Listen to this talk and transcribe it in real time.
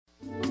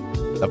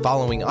The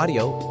following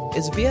audio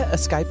is via a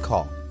Skype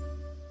call.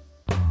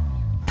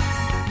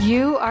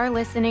 You are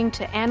listening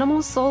to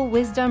Animal Soul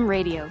Wisdom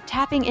Radio,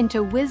 tapping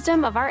into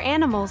wisdom of our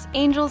animals,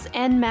 angels,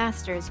 and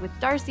masters with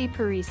Darcy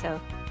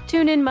Pariso.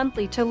 Tune in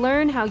monthly to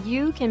learn how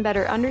you can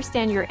better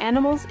understand your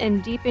animals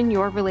and deepen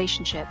your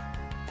relationship.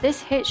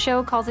 This hit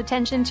show calls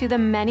attention to the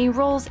many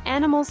roles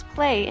animals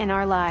play in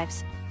our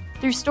lives.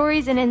 Through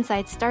stories and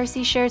insights,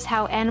 Darcy shares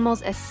how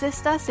animals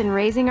assist us in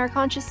raising our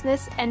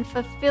consciousness and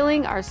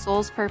fulfilling our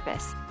soul's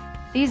purpose.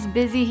 These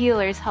busy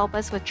healers help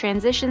us with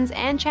transitions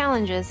and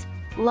challenges,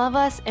 love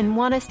us, and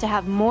want us to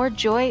have more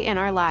joy in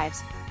our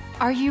lives.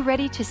 Are you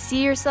ready to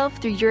see yourself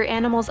through your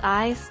animal's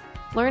eyes?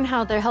 Learn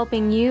how they're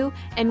helping you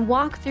and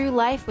walk through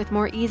life with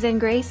more ease and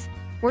grace?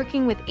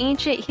 Working with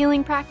ancient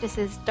healing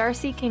practices,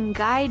 Darcy can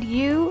guide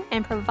you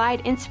and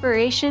provide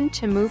inspiration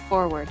to move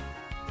forward.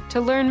 To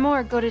learn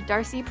more, go to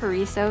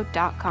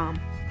darcypariso.com.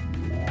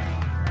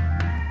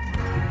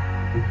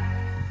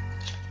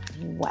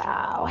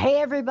 Wow.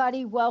 Hey,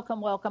 everybody.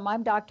 Welcome.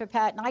 I'm Dr.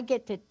 Pat, and I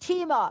get to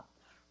team up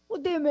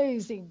with the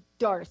amazing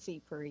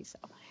Darcy Pariso.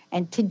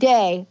 And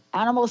today,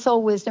 Animal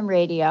Soul Wisdom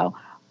Radio,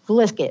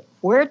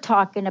 we're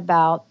talking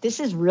about,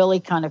 this is really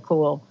kind of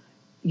cool,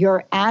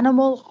 your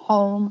Animal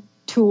Home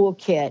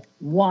Toolkit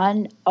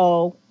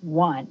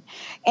 101.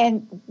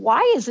 And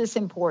why is this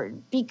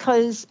important?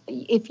 Because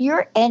if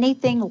you're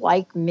anything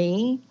like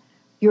me,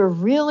 you're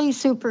really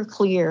super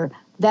clear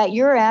that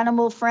your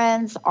animal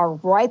friends are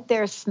right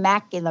there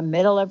smack in the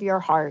middle of your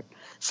heart.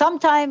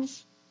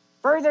 Sometimes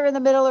further in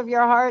the middle of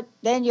your heart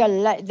than your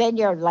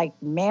like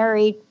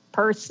married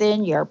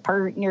person, your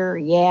partner.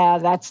 Yeah,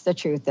 that's the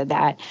truth of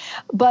that.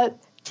 But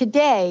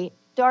today,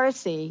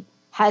 Darcy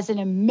has an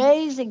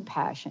amazing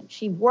passion.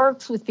 She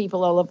works with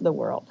people all over the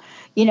world.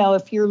 You know,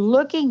 if you're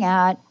looking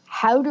at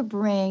how to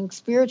bring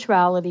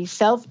spirituality,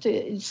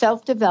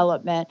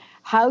 self-development,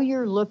 how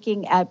you're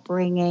looking at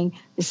bringing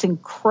this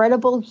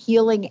incredible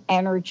healing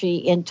energy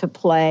into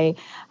play,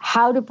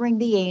 how to bring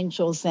the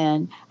angels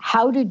in,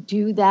 how to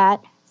do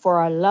that for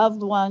our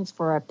loved ones,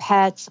 for our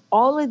pets,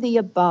 all of the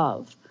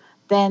above,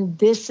 then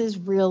this is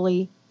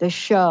really the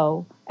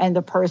show and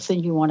the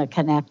person you want to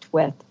connect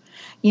with.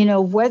 You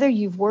know, whether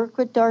you've worked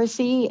with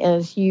Darcy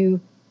as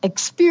you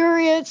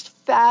experienced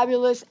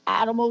fabulous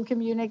animal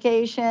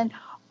communication,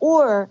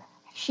 or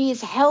she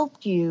has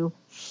helped you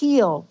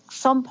heal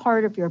some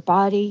part of your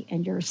body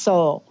and your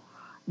soul.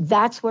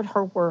 That's what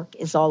her work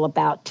is all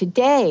about.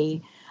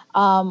 Today,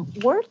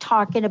 we're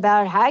talking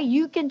about how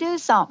you can do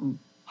something,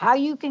 how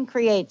you can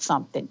create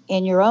something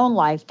in your own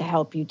life to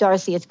help you.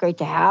 Darcy, it's great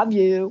to have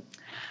you.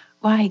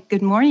 Why,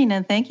 good morning,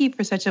 and thank you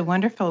for such a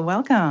wonderful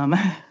welcome.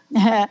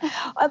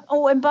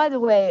 Oh, and by the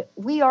way,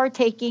 we are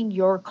taking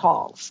your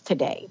calls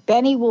today.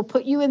 Benny will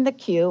put you in the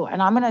queue,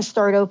 and I'm going to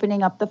start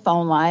opening up the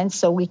phone lines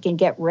so we can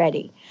get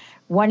ready.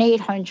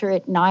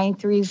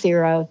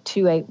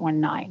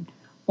 1-800-930-2819.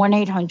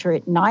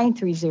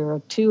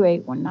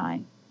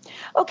 1-800-930-2819.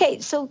 Okay,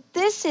 so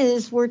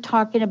we're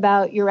talking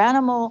about your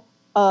Animal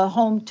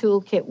Home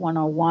Toolkit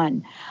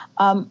 101.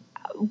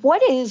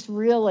 What is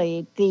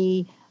really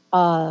the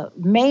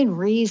main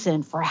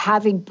reason for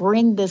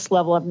bring this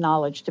level of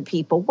knowledge to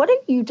people? What are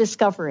you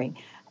discovering?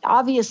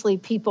 Obviously,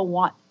 people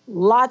want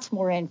lots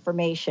more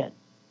information.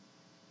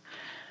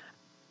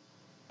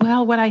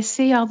 Well, what I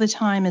see all the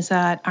time is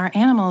that our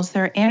animals,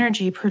 their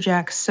energy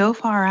projects so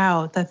far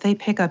out that they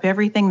pick up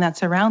everything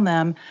that's around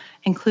them,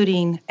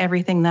 including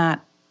everything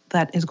that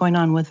is going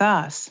on with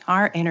us,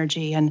 our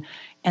energy, and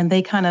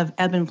they kind of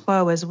ebb and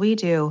flow as we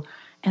do.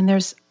 And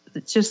there's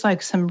just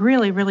like some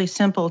really, really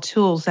simple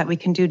tools that we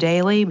can do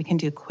daily, we can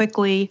do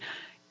quickly,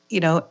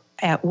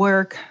 at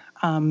work,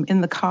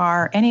 in the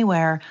car,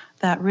 anywhere,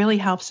 that really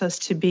helps us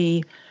to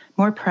be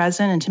more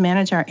present and to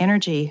manage our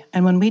energy.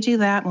 And when we do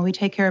that, when we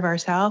take care of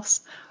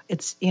ourselves,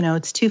 it's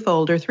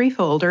twofold or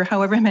threefold or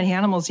however many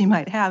animals you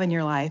might have in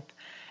your life.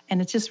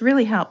 And it's just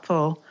really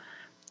helpful.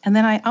 And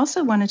then I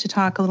also wanted to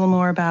talk a little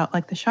more about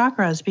like the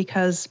chakras,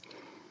 because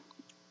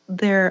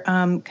they're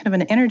kind of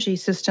an energy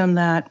system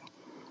that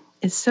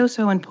is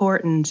so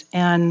important.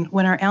 And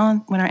when our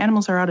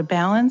animals are out of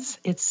balance,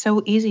 it's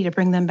so easy to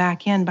bring them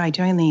back in by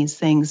doing these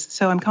things.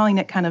 So I'm calling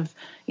it kind of,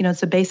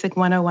 it's a basic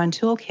 101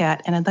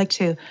 toolkit. And I'd like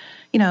to,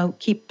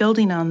 keep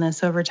building on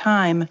this over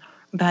time.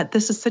 But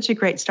this is such a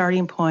great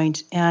starting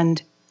point.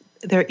 And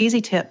they're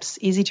easy tips,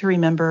 easy to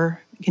remember.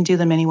 You can do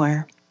them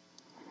anywhere.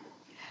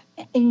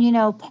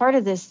 And, part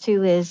of this,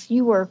 too, is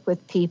you work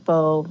with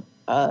people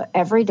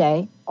every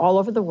day, all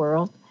over the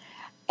world.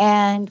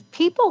 And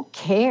people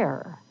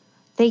care.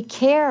 They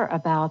care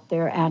about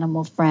their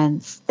animal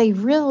friends. They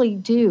really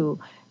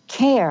do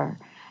care.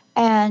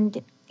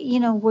 And,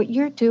 what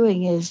you're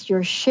doing is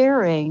you're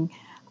sharing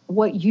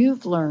what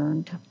you've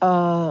learned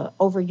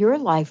over your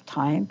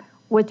lifetime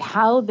with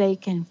how they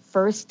can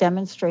first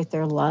demonstrate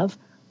their love,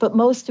 but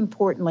most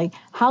importantly,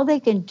 how they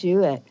can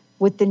do it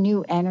with the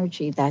new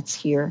energy that's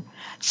here.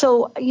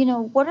 So,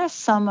 what are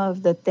some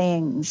of the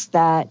things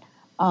that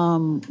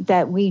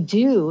we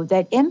do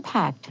that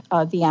impact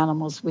the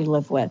animals we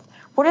live with?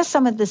 What are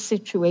some of the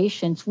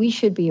situations we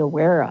should be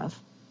aware of?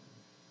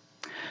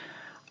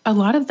 A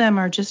lot of them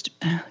are just,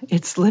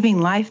 it's living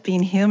life,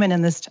 being human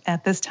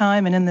at this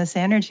time and in this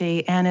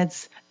energy, and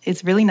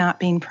it's really not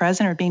being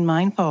present or being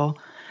mindful.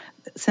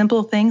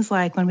 Simple things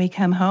like when we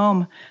come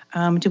home,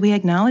 do we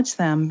acknowledge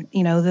them?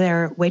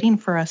 They're waiting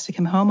for us to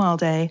come home all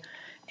day,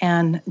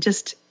 and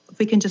just if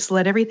we can just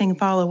let everything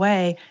fall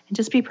away and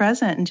just be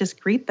present and just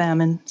greet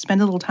them and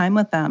spend a little time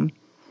with them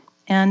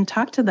and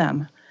talk to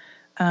them.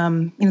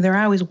 They're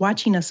always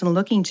watching us and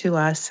looking to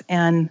us,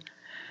 and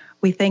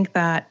we think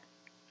that,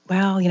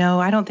 well,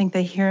 I don't think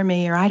they hear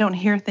me, or I don't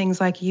hear things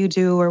like you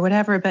do, or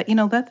whatever, but,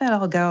 let that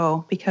all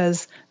go,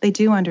 because they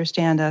do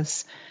understand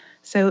us.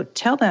 So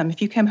tell them,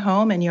 if you come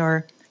home and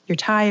you're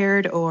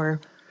tired,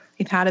 or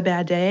you've had a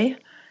bad day,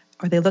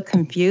 or they look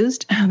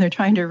confused, they're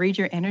trying to read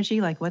your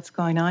energy, like, what's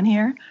going on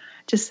here?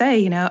 Just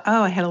say,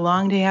 oh, I had a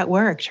long day at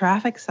work,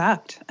 traffic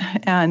sucked,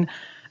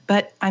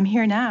 but I'm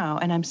here now,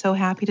 and I'm so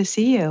happy to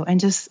see you, and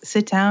just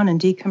sit down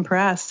and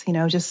decompress,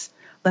 just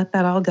let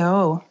that all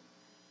go.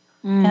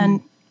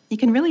 And you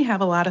can really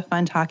have a lot of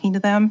fun talking to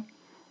them.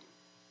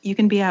 You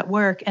can be at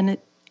work, and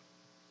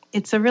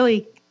it's a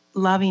really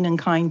loving and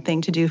kind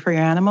thing to do for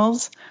your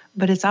animals,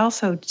 but it's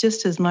also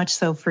just as much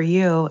so for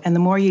you. And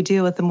the more you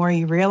do it, the more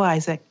you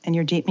realize it, and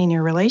you're deepening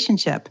your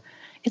relationship.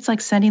 It's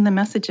like sending the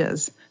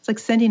messages. It's like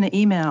sending an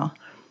email.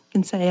 You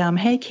can say,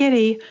 hey,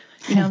 kitty,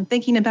 I'm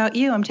thinking about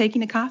you. I'm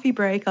taking a coffee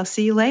break. I'll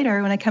see you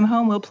later. When I come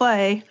home, we'll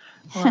play.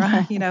 Or,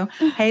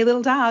 hey,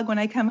 little dog, when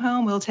I come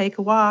home, we'll take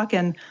a walk.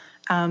 And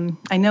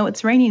I know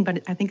it's raining,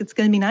 but I think it's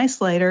going to be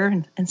nice later,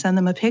 and send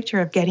them a picture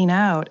of getting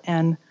out.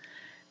 And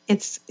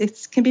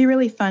it can be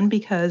really fun,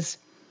 because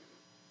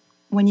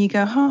when you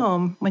go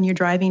home, when you're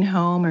driving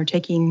home or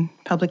taking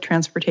public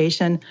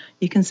transportation,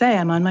 you can say,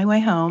 I'm on my way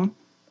home.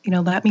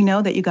 Let me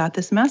know that you got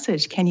this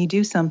message. Can you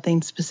do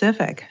something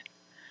specific?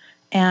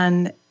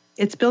 And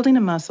it's building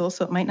a muscle,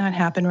 so it might not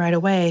happen right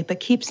away, but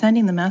keep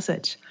sending the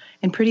message.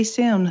 And pretty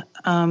soon,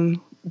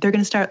 they're going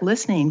to start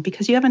listening,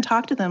 because you haven't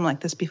talked to them like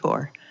this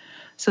before.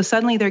 So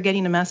suddenly they're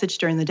getting a message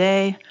during the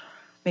day,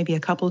 maybe a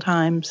couple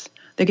times.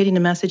 They're getting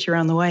a message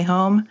around the way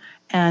home,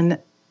 and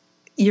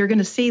you're going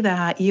to see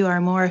that you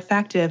are more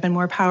effective and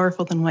more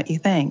powerful than what you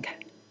think.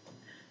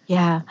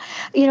 Yeah.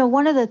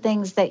 One of the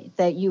things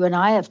that you and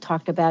I have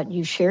talked about,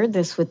 you shared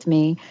this with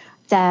me,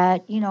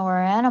 that,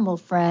 our animal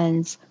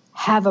friends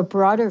have a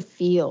broader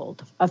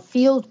field, a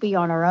field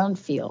beyond our own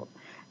field.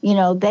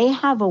 They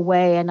have a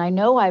way, and I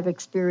know I've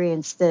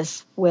experienced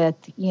this with,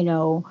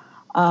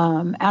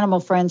 animal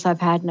friends I've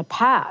had in the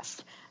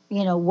past,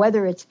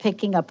 whether it's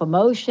picking up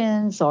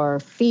emotions or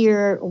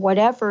fear,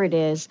 whatever it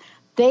is,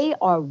 they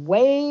are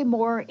way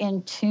more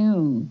in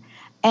tune.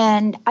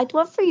 And I'd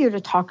love for you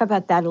to talk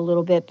about that a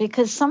little bit,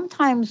 because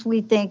sometimes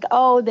we think,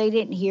 oh, they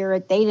didn't hear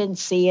it, they didn't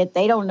see it,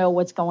 they don't know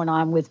what's going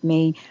on with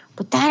me.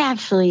 But that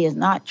actually is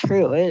not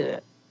true, is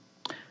it?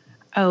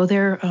 Oh,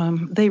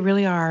 they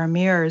really are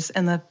mirrors.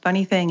 And the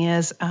funny thing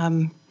is,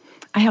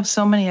 I have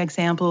so many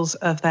examples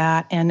of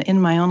that, and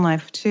in my own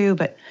life too.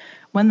 But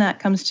one that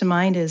comes to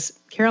mind is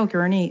Carol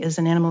Gurney is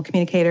an animal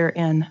communicator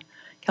in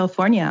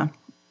California.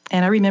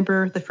 And I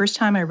remember the first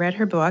time I read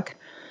her book,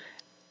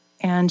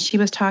 and she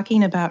was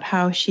talking about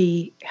how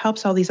she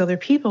helps all these other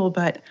people,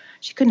 but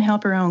she couldn't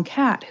help her own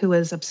cat, who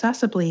was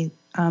obsessively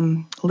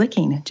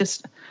licking,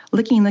 just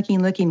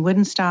licking,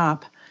 wouldn't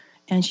stop.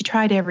 And she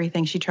tried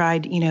everything. She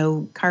tried,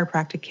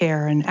 chiropractic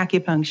care and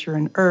acupuncture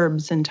and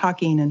herbs and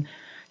talking, and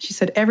she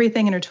said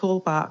everything in her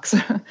toolbox.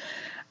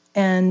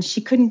 And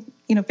she couldn't,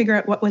 figure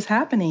out what was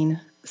happening.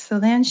 So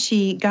then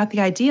she got the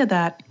idea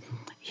that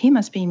he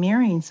must be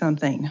mirroring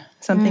something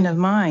of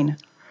mine.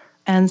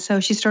 And so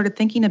she started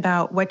thinking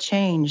about what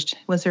changed.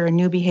 Was there a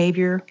new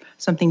behavior,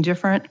 something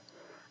different?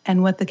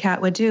 And what the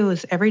cat would do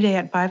is every day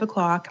at 5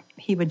 o'clock,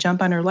 he would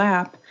jump on her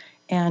lap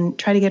and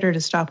try to get her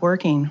to stop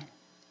working.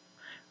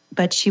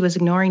 But she was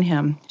ignoring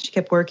him. She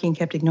kept working,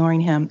 kept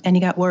ignoring him, and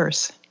he got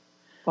worse.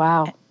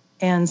 Wow.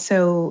 And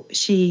so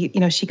she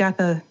got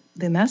the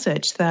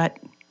message that,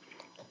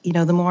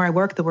 the more I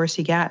work, the worse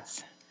he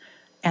gets.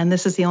 And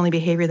this is the only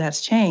behavior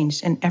that's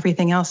changed, and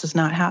everything else has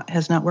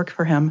not worked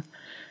for him.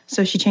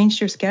 So she changed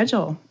her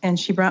schedule, and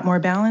she brought more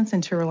balance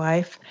into her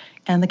life,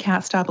 and the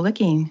cat stopped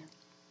licking.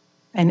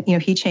 And,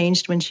 he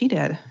changed when she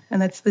did.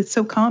 And that's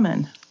so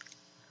common.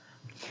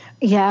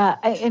 Yeah,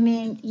 I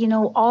mean,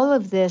 all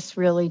of this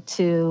really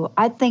too,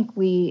 I think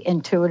we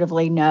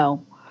intuitively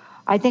know.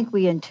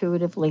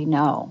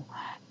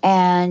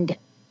 And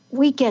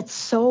we get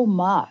so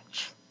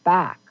much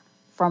back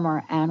from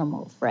our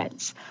animal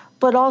friends.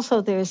 But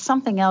also there's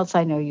something else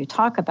I know you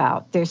talk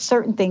about. There's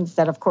certain things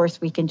that, of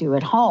course, we can do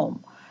at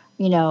home,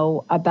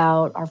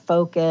 about our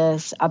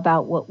focus,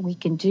 about what we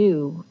can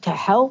do to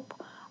help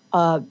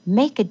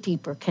make a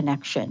deeper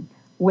connection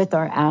with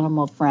our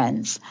animal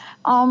friends.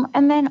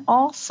 And then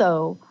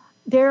also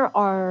there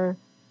are,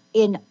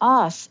 in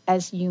us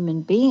as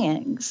human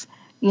beings,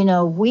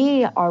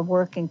 we are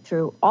working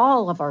through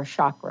all of our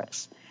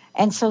chakras.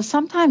 And so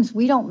sometimes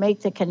we don't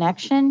make the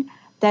connection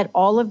that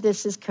all of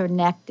this is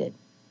connected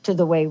to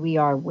the way we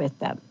are with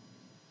them.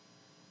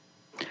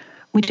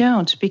 We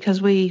don't,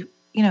 because we're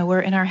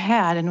in our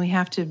head, and we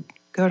have to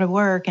go to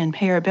work and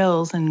pay our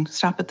bills and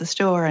stop at the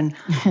store. And,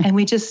 and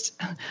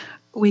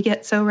we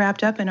get so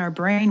wrapped up in our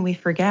brain, we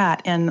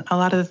forget. And a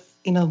lot of,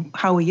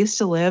 how we used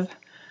to live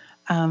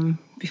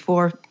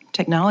before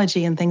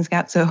technology and things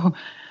got so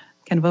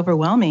kind of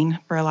overwhelming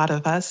for a lot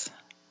of us,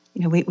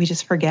 we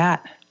just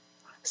forget.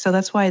 So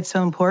that's why it's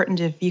so important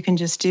if you can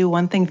just do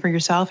one thing for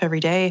yourself every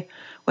day,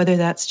 whether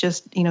that's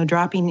just,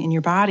 dropping in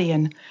your body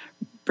and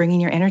bringing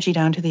your energy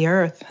down to the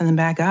earth and then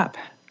back up.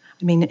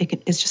 I mean,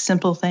 it's just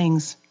simple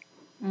things.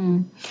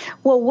 Mm.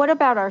 Well, what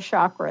about our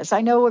chakras?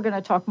 I know we're going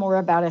to talk more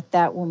about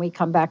that when we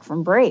come back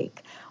from break,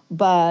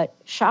 but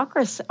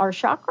our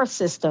chakra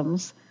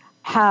systems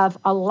have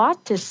a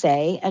lot to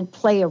say and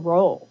play a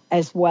role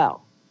as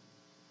well.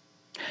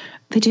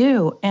 They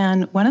do.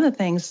 And one of the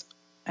things,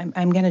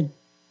 I'm going to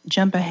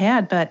jump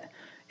ahead, but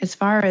as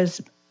far as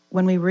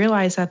when we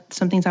realize that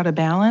something's out of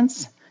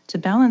balance, to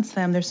balance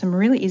them, there's some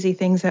really easy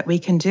things that we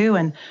can do.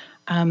 And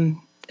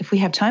if we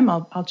have time,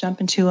 I'll jump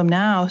into them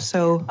now.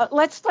 So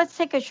let's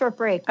take a short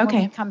break. Okay.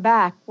 When we come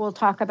back, we'll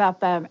talk about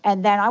them.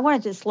 And then I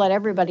want to just let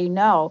everybody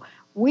know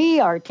we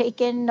are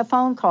taking the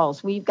phone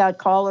calls. We've got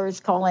callers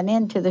calling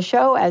in to the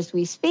show as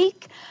we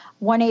speak.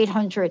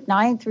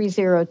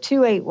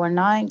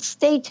 1-800-930-2819.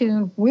 Stay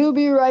tuned. We'll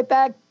be right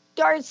back.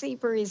 Darcy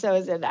Pariso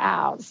is in the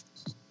house.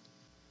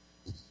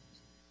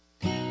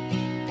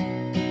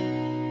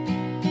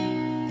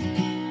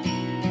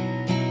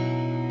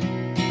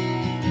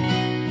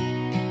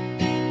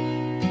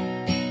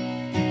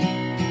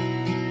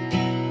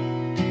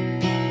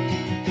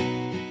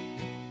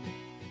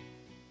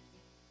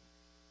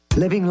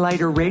 Living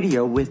Lighter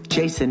Radio with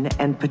Jason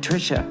and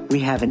Patricia.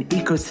 We have an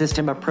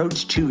ecosystem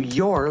approach to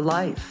your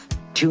life.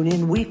 Tune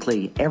in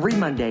weekly every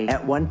Monday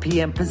at 1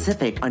 p.m.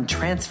 Pacific on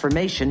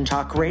Transformation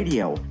Talk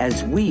Radio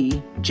as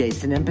we,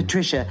 Jason and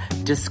Patricia,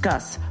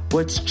 discuss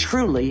what's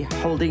truly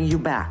holding you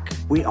back.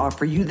 We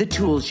offer you the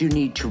tools you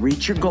need to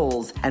reach your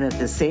goals and at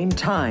the same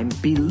time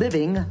be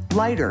living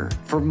lighter.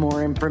 For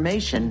more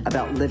information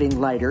about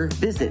Living Lighter,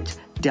 visit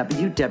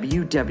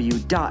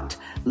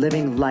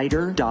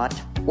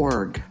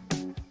www.livinglighter.org.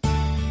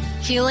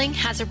 Healing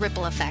has a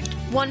ripple effect.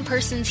 One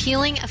person's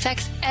healing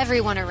affects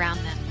everyone around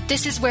them.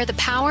 This is where the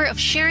power of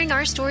sharing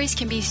our stories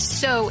can be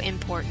so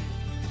important.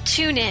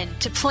 Tune in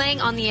to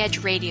Playing on the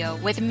Edge Radio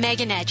with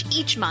Megan Edge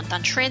each month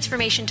on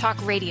Transformation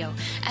Talk Radio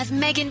as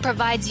Megan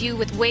provides you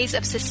with ways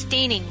of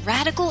sustaining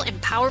radical and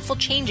powerful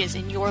changes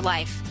in your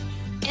life.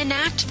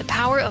 Enact the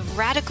power of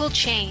radical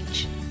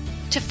change.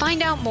 To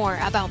find out more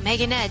about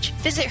Megan Edge,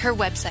 visit her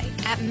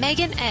website at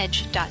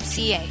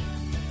meganedge.ca.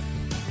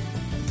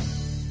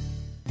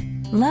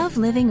 Love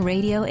Living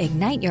Radio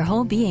Ignite Your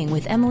Whole Being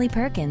with Emily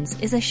Perkins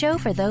is a show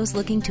for those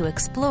looking to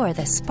explore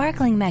the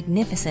sparkling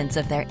magnificence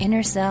of their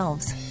inner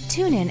selves.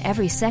 Tune in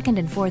every second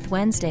and fourth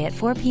Wednesday at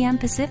 4 p.m.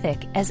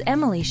 Pacific as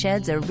Emily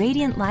sheds a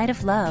radiant light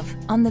of love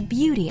on the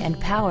beauty and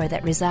power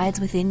that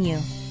resides within you.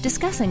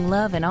 Discussing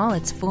love in all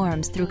its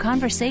forms through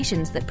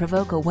conversations that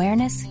provoke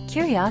awareness,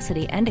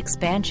 curiosity, and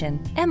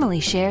expansion, Emily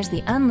shares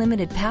the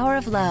unlimited power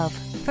of love.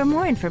 For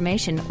more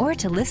information or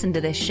to listen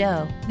to this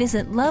show,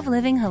 visit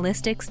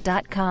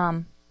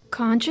lovelivingholistics.com.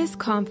 Conscious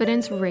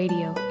Confidence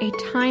Radio, a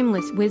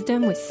timeless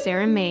wisdom with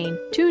Sarah Main.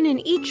 Tune in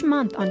each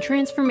month on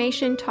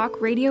Transformation Talk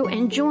Radio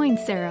and join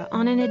Sarah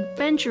on an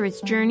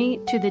adventurous journey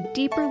to the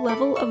deeper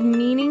level of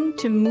meaning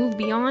to move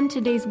beyond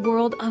today's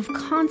world of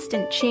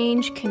constant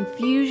change,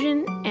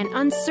 confusion, and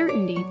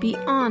uncertainty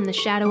beyond the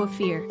shadow of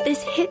fear.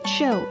 This hit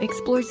show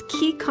explores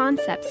key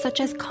concepts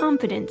such as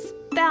confidence,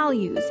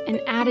 values,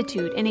 and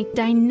attitude in a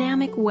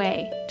dynamic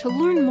way. To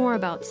learn more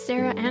about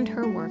Sarah and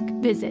her work,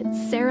 visit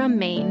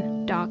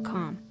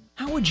sarahmain.com.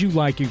 How would you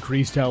like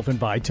increased health and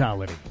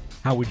vitality?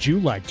 How would you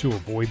like to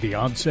avoid the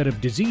onset of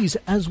disease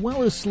as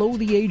well as slow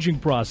the aging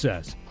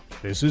process?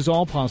 This is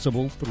all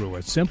possible through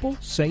a simple,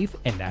 safe,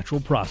 and natural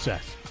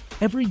process.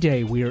 Every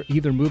day we are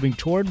either moving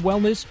toward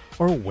wellness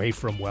or away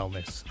from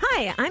wellness.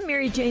 Hi, I'm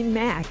Mary Jane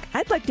Mack.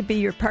 I'd like to be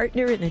your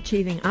partner in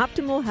achieving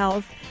optimal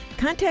health.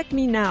 Contact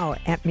me now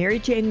at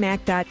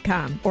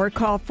maryjanemack.com or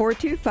call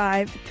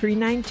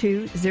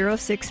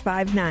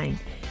 425-392-0659.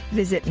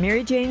 Visit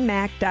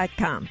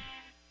maryjanemack.com.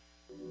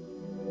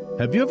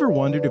 Have you ever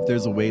wondered if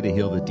there's a way to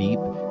heal the deep,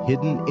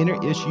 hidden inner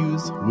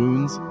issues,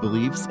 wounds,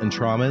 beliefs, and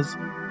traumas?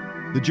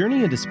 The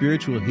journey into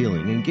spiritual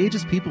healing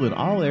engages people in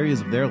all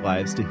areas of their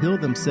lives to heal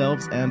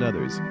themselves and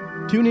others.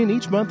 Tune in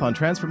each month on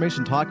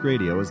Transformation Talk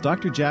Radio as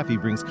Dr. Jaffe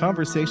brings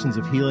conversations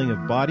of healing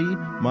of body,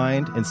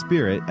 mind, and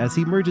spirit as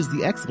he merges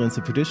the excellence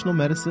of traditional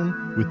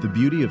medicine with the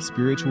beauty of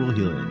spiritual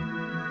healing.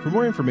 For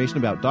more information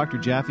about Dr.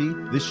 Jaffe,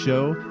 this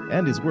show,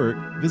 and his work,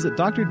 visit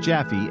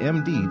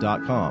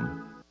drjaffemd.com.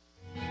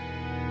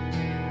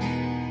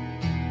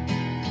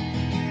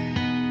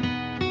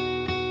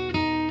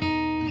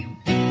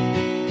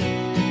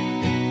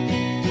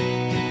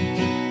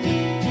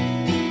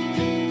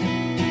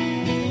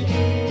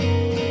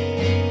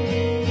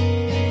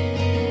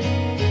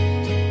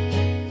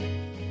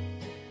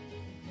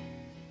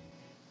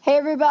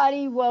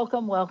 everybody.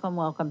 Welcome, welcome,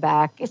 welcome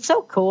back. It's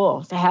so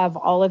cool to have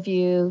all of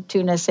you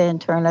tune us in,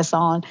 turn us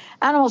on.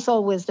 Animal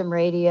Soul Wisdom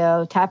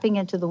Radio, tapping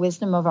into the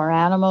wisdom of our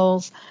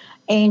animals,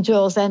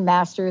 angels, and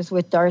masters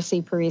with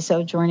Darcy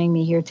Pariso joining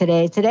me here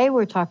today. Today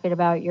we're talking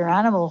about your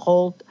Animal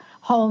Home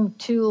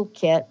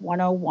Toolkit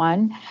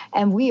 101,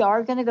 and we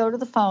are going to go to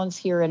the phones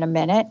here in a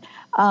minute.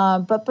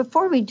 But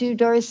before we do,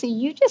 Darcy,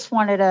 you just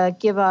wanted to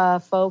give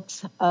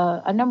folks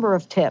a number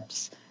of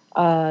tips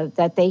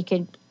that they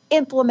can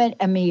implement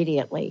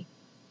immediately.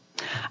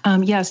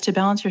 Yes, to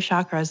balance your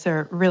chakras,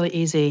 they're really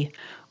easy.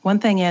 One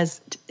thing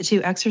is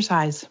to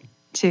exercise,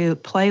 to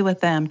play with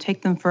them,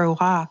 take them for a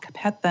walk,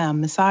 pet them,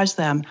 massage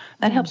them.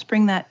 That helps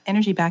bring that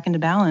energy back into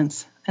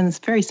balance. And it's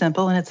very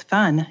simple and it's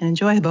fun and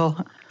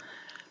enjoyable.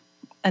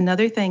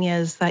 Another thing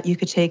is that you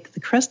could take the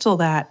crystal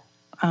that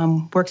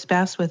works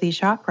best with each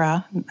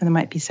chakra, and there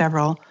might be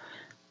several.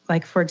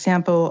 Like, for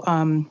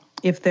example,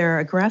 if they're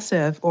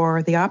aggressive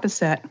or the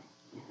opposite,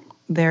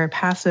 they're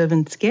passive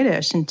and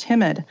skittish and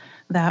timid,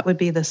 that would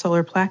be the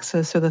solar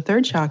plexus or the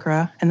third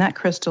chakra, and that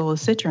crystal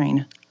is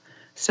citrine.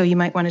 So you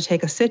might want to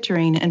take a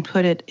citrine and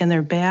put it in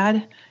their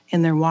bed,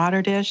 in their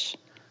water dish,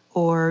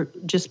 or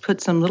just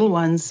put some little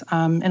ones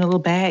in a little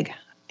bag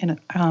and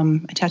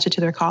attach it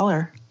to their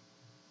collar.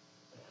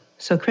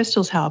 So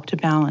crystals help to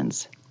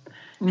balance.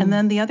 And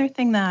then the other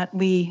thing that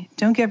we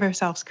don't give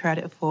ourselves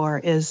credit for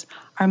is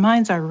our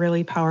minds are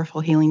really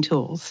powerful healing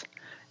tools.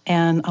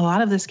 And a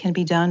lot of this can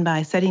be done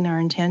by setting our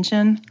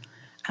intention,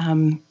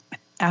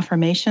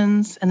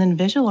 affirmations, and then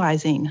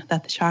visualizing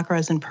that the chakra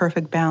is in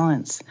perfect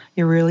balance.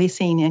 You're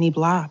releasing any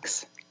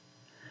blocks.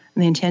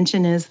 And the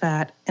intention is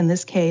that, in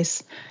this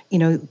case,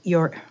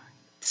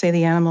 say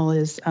the animal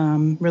is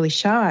really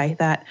shy,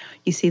 that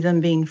you see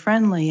them being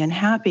friendly and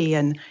happy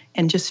and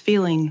just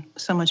feeling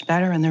so much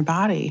better in their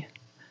body.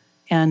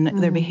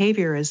 And their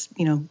behavior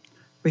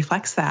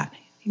reflects that.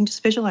 You can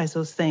just visualize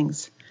those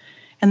things.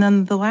 And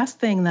then the last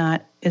thing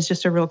that is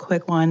just a real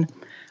quick one,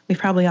 we've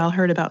probably all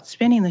heard about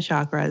spinning the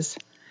chakras.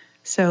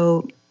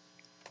 So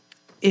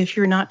if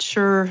you're not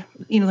sure,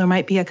 there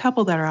might be a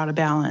couple that are out of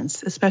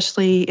balance,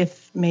 especially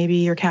if maybe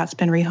your cat's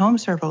been rehomed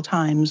several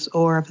times,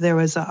 or if there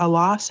was a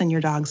loss in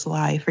your dog's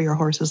life or your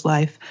horse's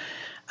life.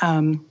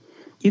 You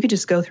could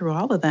just go through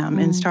all of them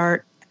and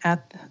start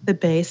at the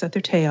base of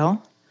the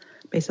tail,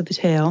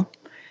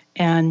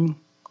 and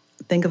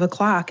think of a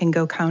clock and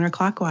go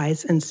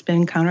counterclockwise and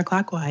spin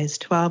counterclockwise,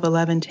 12,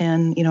 11,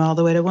 10, all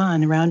the way to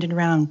 1, round and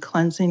round,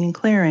 cleansing and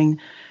clearing,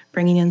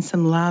 bringing in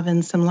some love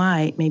and some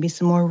light, maybe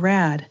some more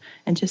red,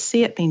 and just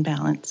see it being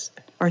balanced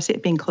or see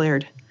it being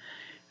cleared.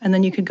 And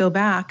then you could go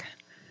back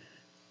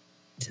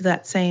to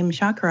that same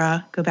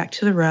chakra, go back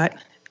to the root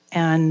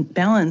and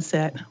balance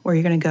it, where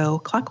you're going to go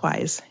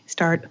clockwise.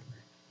 Start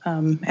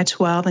at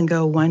 12 and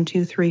go 1,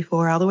 2, 3,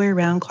 4, all the way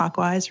around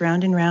clockwise,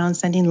 round and round,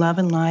 sending love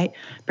and light,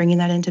 bringing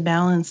that into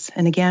balance.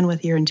 And again,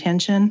 with your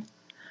intention,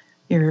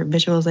 your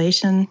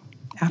visualization,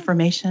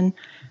 affirmation,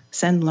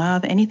 send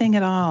love, anything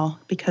at all,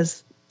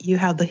 because you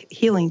have the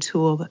healing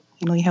tool,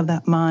 you have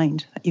that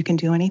mind that you can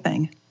do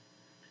anything.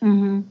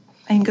 And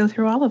go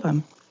through all of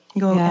them.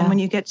 And when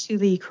you get to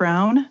the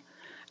crown,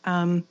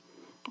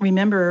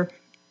 remember,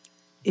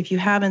 if you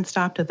haven't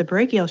stopped at the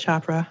brachial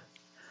chakra,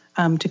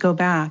 to go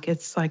back,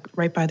 it's like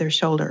right by their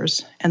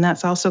shoulders. And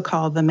that's also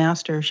called the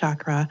master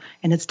chakra,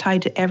 and it's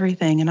tied to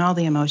everything and all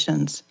the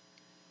emotions.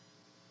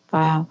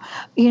 Wow.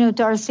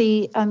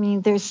 Darcy,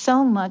 there's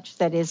so much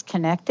that is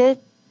connected,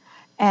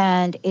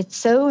 and it's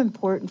so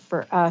important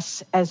for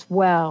us as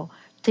well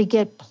to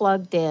get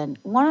plugged in.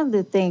 One of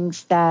the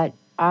things that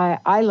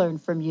I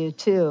learned from you,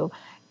 too,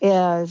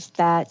 is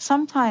that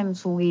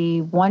sometimes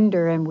we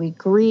wonder and we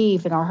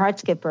grieve and our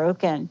hearts get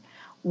broken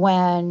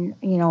when,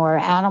 our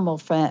animal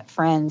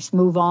friends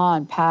move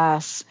on,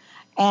 pass,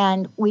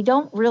 and we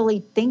don't really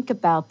think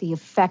about the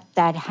effect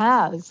that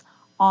has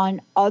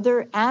on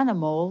other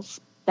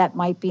animals that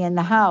might be in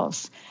the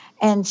house.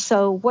 And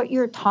so what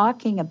you're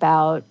talking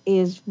about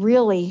is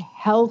really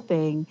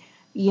helping,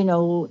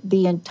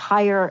 the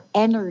entire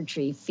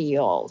energy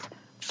field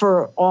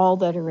for all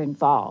that are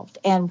involved.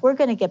 And we're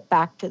going to get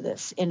back to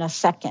this in a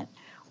second.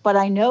 But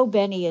I know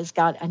Benny has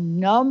got a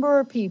number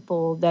of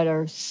people that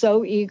are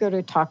so eager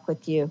to talk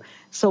with you.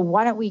 So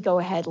why don't we go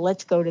ahead?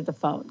 Let's go to the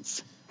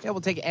phones. Yeah,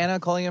 we'll take Anna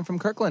calling in from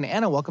Kirkland.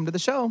 Anna, welcome to the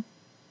show.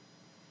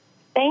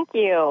 Thank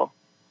you.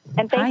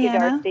 And thank you, Anna.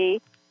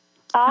 Darcy.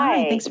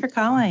 Hi, thanks for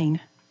calling.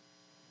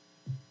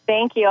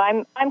 Thank you.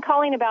 I'm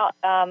calling about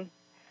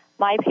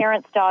my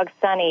parents' dog,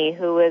 Sunny,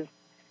 who was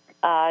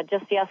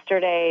just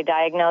yesterday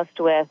diagnosed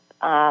with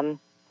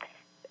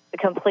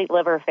complete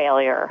liver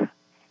failure.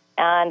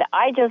 And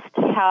I just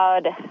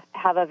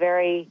have a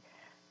very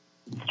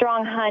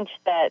strong hunch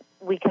that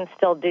we can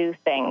still do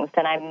things.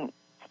 And I'm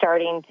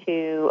starting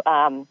to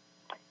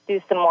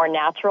do some more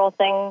natural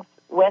things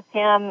with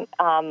him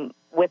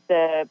with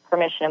the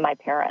permission of my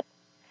parents.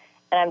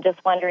 And I'm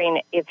just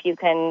wondering if you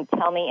can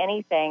tell me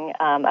anything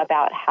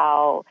about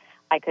how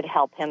I could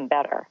help him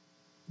better.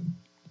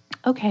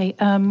 Okay.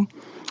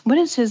 What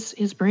is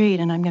his breed?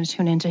 And I'm going to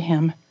tune into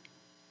him.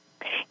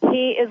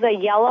 He is a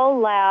yellow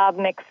lab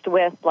mixed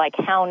with like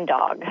hound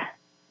dog.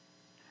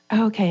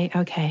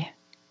 Okay.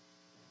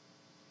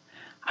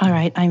 All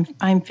right,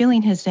 I'm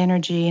feeling his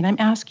energy, and I'm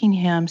asking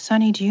him,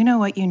 Sonny, do you know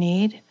what you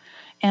need?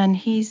 And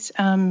he's,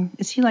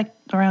 is he like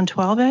around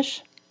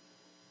 12-ish?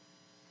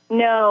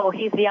 No,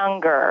 he's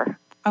younger.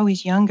 Oh,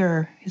 he's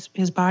younger.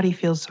 His body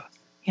feels,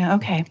 yeah,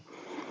 okay.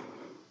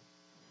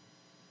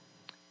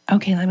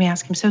 Okay, let me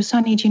ask him. So,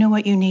 Sonny, do you know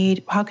what you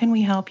need? How can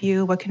we help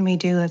you? What can we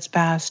do that's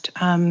best?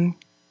 So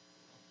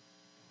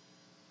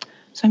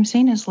I'm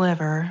seeing his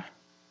liver.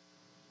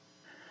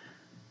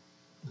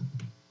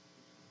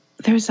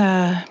 There's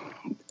a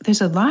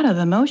lot of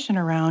emotion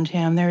around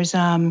him. There's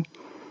some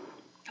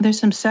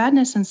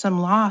sadness and some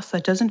loss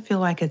that doesn't feel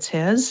like it's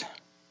his,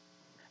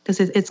 because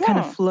it's kind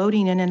of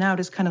floating in and out.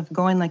 It's kind of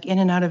going like in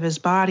and out of his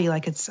body,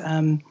 like it's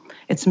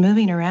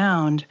moving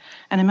around.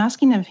 And I'm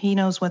asking if he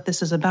knows what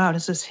this is about.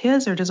 Is this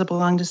his, or does it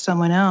belong to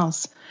someone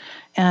else?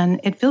 And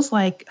it feels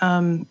like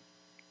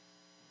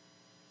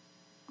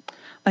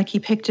he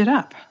picked it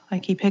up,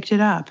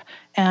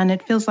 and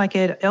it feels like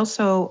it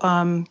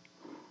also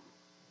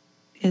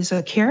is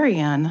a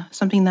carry-on,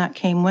 something that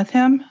came with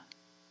him.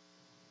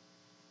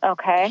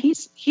 Okay.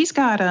 He's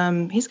got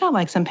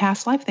like some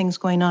past life things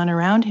going on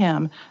around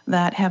him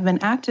that have been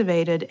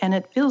activated, and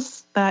it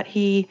feels that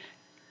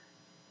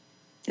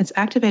it's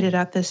activated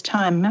at this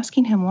time. I'm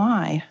asking him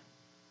why.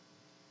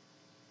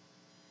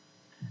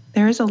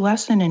 There is a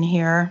lesson in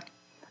here,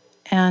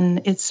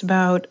 and it's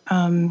about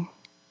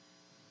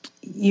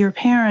your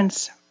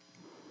parents.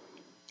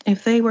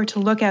 If they were to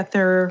look at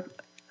their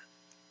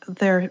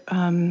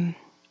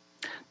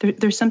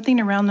there's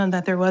something around them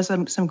that there was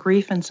some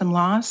grief and some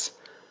loss,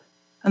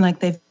 and like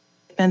they've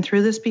been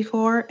through this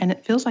before, and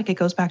it feels like it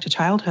goes back to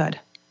childhood.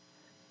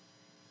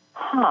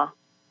 Huh.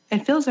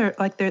 It feels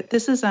like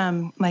this is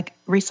like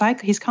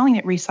recycle. He's calling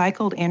it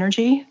recycled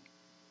energy.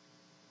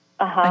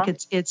 Like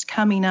it's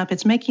coming up.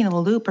 It's making a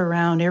loop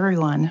around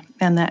everyone,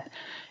 and that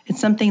it's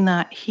something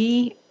that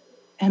he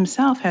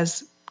himself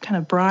has kind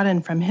of brought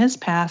in from his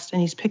past,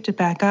 and he's picked it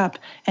back up,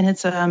 and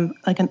it's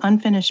like an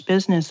unfinished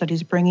business that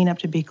he's bringing up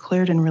to be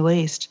cleared and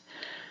released.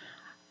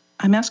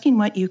 I'm asking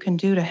what you can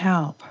do to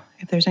help,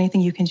 if there's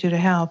anything you can do to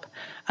help.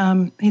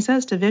 He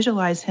says to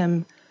visualize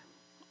him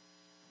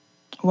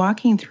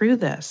walking through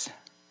this.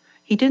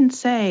 He didn't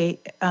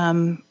say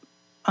on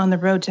the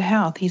road to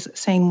health. He's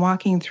saying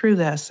walking through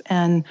this,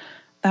 and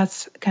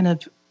that's kind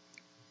of,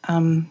 I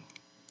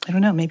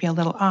don't know, maybe a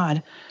little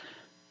odd.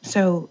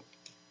 So,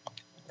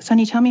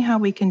 Sonny, tell me how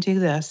we can do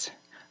this.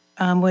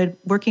 Would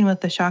working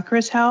with the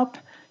chakras help?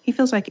 He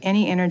feels like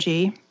any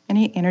energy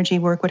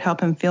work would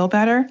help him feel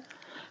better.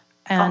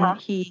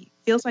 And he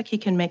feels like he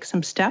can make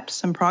some steps,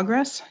 some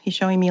progress. He's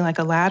showing me like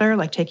a ladder,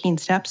 like taking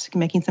steps,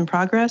 making some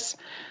progress.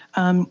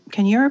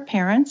 Can your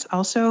parents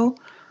also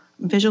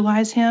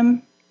visualize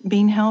him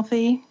being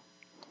healthy?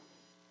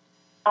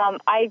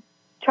 I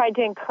tried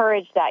to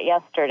encourage that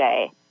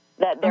yesterday,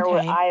 that there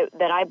was,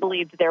 I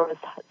believed there was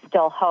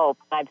still hope.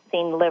 I've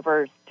seen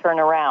livers turn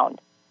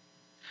around.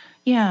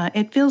 Yeah,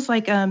 it feels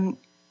like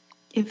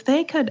if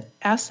they could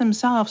ask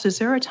themselves, is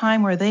there a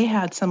time where they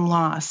had some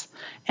loss?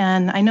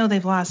 And I know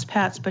they've lost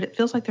pets, but it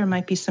feels like there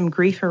might be some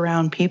grief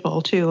around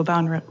people too,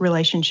 about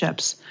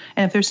relationships.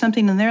 And if there's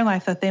something in their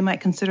life that they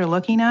might consider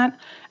looking at,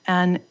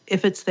 and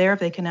if it's there, if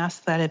they can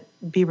ask that it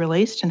be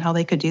released, and how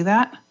they could do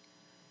that.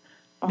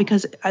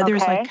 Because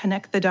there's like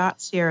connect the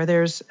dots here.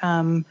 There's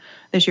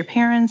your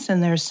parents,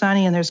 and there's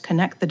Sonny, and there's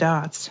connect the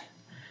dots.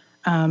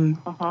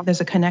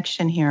 There's a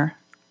connection here.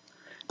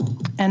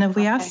 And if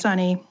we ask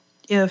Sonny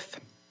if,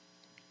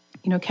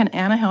 can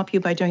Anna help you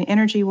by doing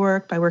energy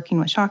work, by working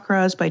with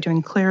chakras, by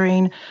doing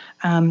clearing?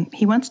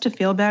 He wants to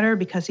feel better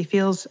because he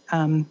feels,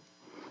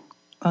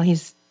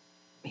 he's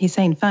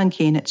saying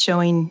funky, and it's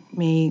showing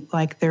me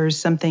like there's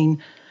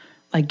something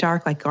like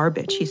dark, like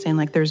garbage. He's saying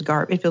like there's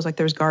it feels like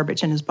there's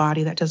garbage in his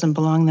body that doesn't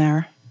belong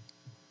there.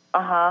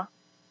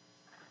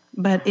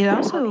 But it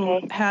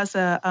also has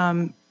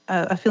a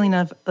feeling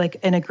of like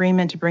an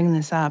agreement to bring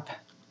this up.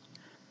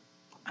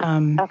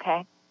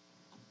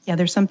 Yeah,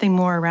 there's something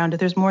more around it.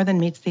 There's more than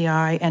meets the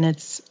eye, and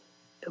it's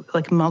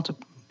like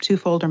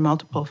twofold or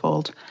multiple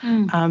fold.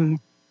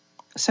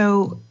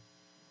 So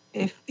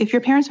if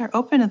your parents are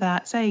open to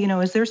that, say,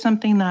 is there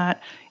something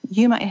that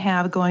you might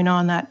have going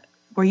on that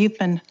where you've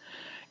been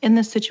in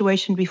this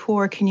situation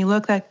before? Can you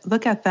look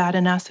at that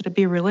and ask that it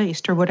be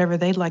released, or whatever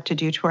they'd like to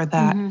do toward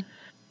that?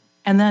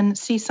 And then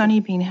see Sonny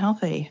being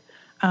healthy.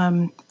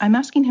 I'm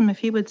asking him if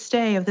he would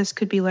stay, if this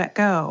could be let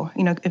go.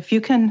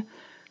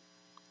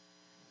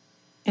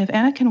 If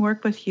Anna can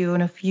work with you,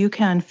 and if you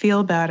can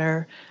feel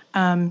better,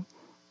 and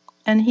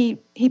he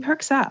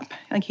perks up,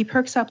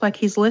 like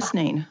he's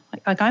listening,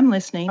 like I'm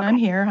listening, I'm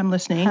here, I'm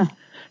listening.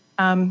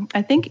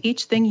 I think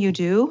each thing you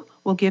do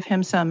will give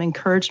him some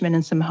encouragement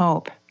and some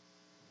hope,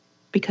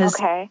 because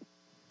I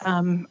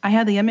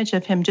had the image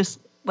of him just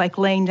like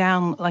laying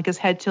down, like his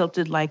head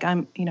tilted, like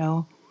I'm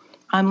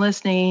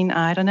listening.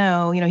 I don't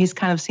know, he's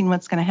kind of seeing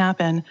what's going to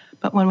happen.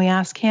 But when we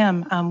ask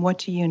him, what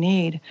do you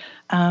need?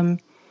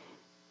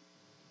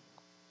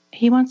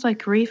 He wants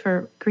like grief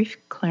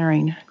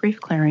clearing,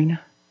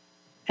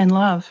 and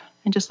love,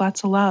 and just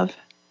lots of love.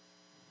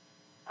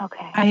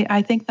 Okay.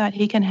 I think that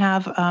he can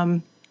have,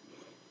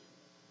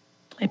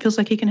 it feels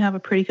like he can have a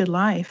pretty good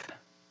life.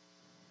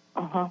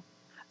 Uh-huh.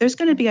 There's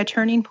going to be a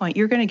turning point.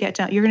 You're going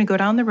to go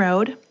down the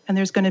road, and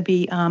there's going to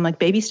be like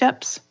baby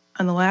steps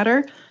on the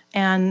ladder,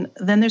 and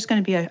then there's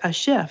going to be a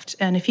shift.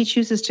 And if he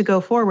chooses to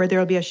go forward, there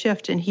will be a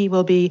shift, and he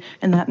will be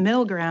in that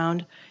middle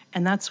ground.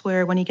 And that's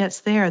where, when he gets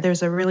there,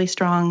 there's a really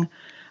strong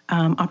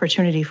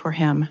opportunity for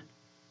him.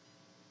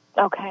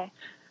 Okay.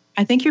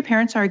 I think your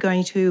parents are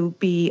going to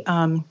be,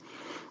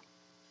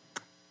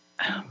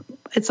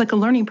 it's like a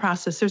learning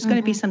process. There's going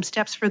to be some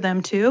steps for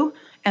them too,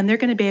 and they're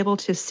going to be able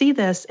to see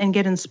this and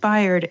get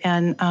inspired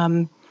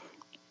and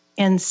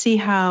see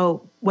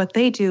how what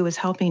they do is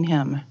helping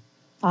him.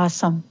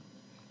 Awesome.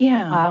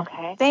 Yeah.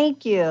 Okay.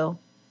 Thank you.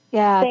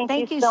 Yeah,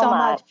 Thank you so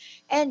much.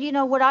 And,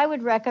 what I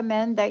would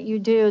recommend that you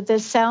do,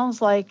 this sounds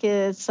like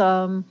it's,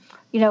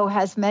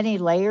 has many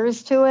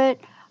layers to it.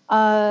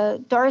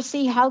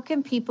 Darcy, how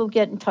can people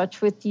get in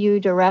touch with you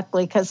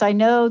directly? Because I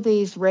know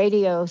these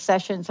radio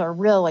sessions are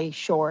really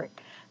short.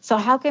 So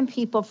how can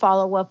people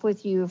follow up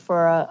with you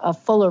for a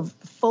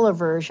fuller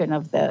version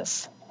of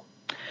this?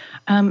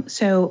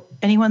 So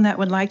anyone that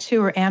would like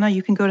to, or Anna,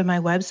 you can go to my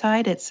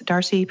website. It's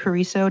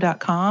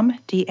darcypariso.com,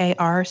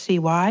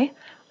 DARCY.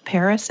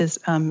 Paris is,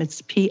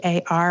 it's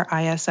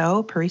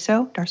PARISO,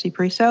 Pariso, Darcy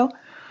Pariso.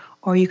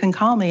 Or you can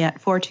call me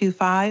at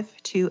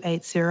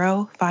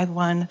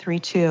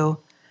 425-280-5132.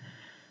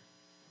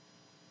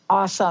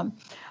 Awesome.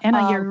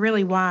 Anna, you're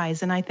really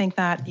wise, and I think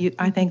that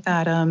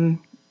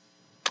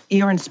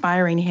you're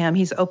inspiring him.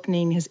 He's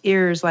opening his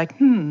ears like,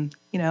 I'm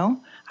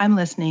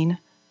listening.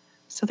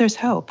 So there's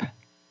hope.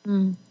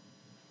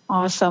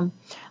 Awesome.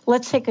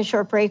 Let's take a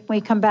short break. When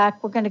we come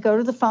back, we're going to go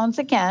to the phones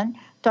again.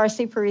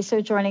 Darcy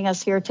Pariso joining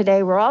us here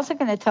today. We're also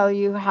going to tell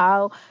you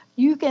how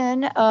you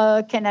can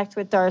connect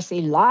with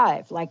Darcy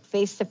live, like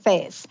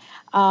face-to-face,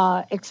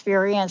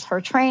 experience her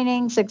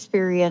trainings,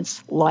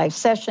 experience live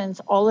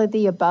sessions, all of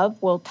the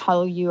above. We'll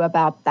tell you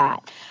about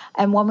that.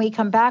 And when we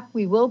come back,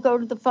 we will go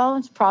to the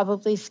phones,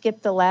 probably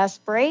skip the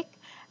last break,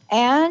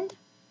 and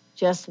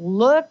just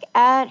look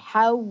at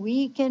how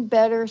we can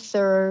better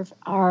serve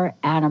our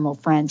animal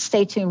friends.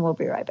 Stay tuned. We'll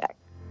be right back.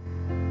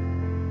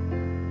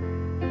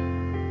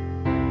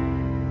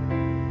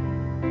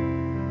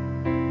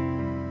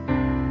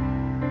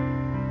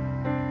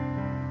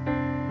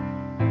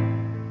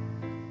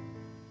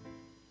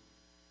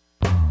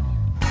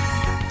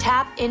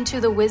 Tap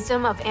into the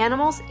wisdom of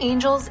animals,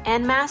 angels,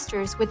 and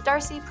masters with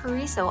Darcy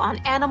Pariso on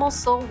Animal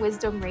Soul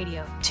Wisdom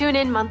Radio. Tune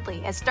in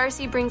monthly as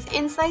Darcy brings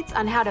insights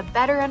on how to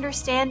better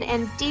understand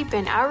and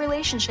deepen our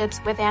relationships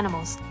with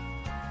animals.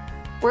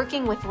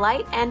 Working with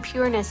light and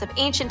pureness of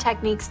ancient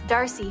techniques,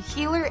 Darcy,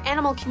 healer,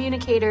 animal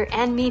communicator,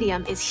 and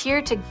medium, is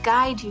here to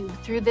guide you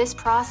through this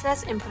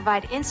process and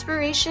provide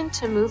inspiration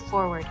to move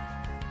forward.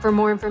 For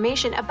more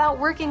information about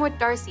working with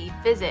Darcy,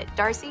 visit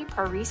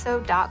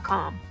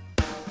darcypariso.com.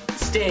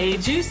 Stay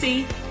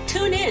juicy.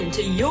 Tune in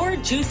to Your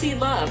Juicy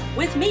Love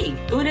with me,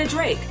 Una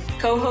Drake,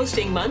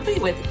 co-hosting monthly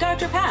with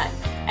Dr. Pat,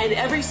 and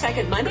every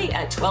second Monday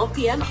at 12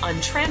 p.m. on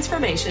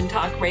Transformation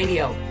Talk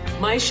Radio.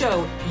 My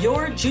show,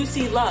 Your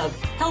Juicy Love,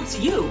 helps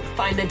you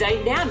find the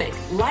dynamic,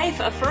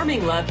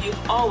 life-affirming love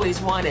you've always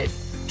wanted.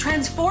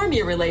 Transform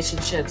your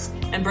relationships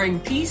and bring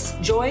peace,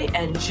 joy,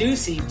 and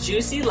juicy,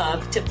 juicy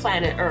love to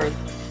planet Earth.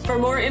 For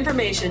more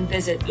information,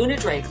 visit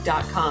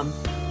unadrake.com.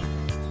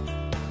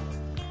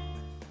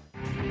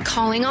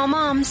 Calling all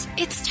moms,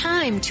 it's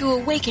time to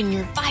awaken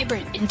your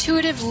vibrant,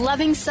 intuitive,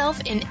 loving self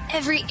in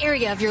every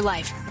area of your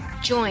life.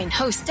 Join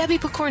host Debbie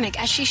Pokornik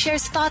as she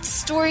shares thoughts,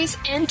 stories,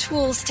 and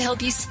tools to help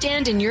you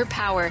stand in your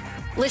power.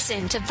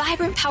 Listen to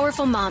Vibrant,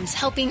 Powerful Moms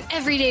helping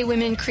everyday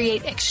women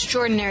create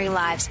extraordinary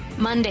lives.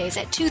 Mondays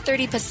at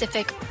 2:30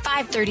 Pacific,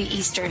 5:30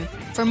 Eastern.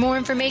 For more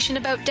information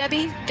about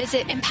Debbie,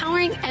 visit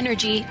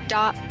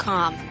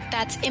empoweringenergy.com.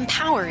 That's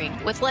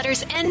empowering with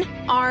letters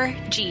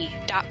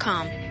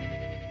NRG.com.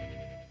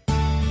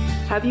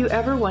 Have you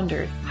ever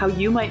wondered how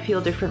you might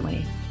feel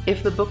differently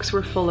if the books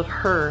were full of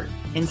her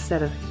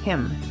instead of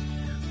him?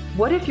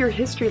 What if your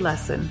history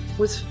lesson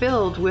was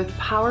filled with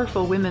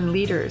powerful women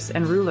leaders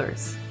and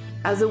rulers?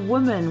 As a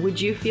woman,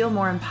 would you feel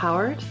more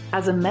empowered?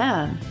 As a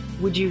man,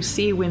 would you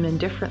see women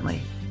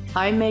differently?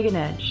 I'm Megan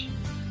Edge.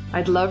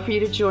 I'd love for you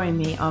to join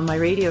me on my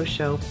radio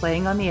show,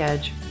 Playing on the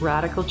Edge,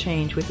 Radical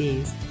Change with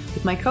Ease,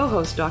 with my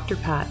co-host, Dr.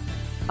 Pat,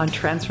 on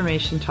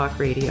Transformation Talk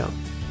Radio.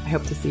 I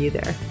hope to see you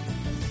there.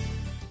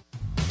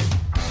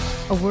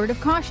 A word of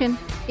caution,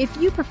 if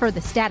you prefer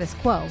the status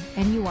quo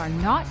and you are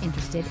not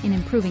interested in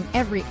improving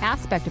every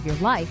aspect of your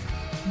life,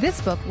 this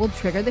book will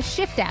trigger the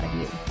shift out of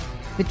you.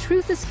 The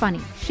Truth is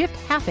Funny, Shift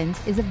Happens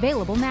is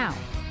available now.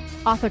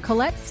 Author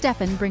Colette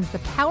Steffen brings the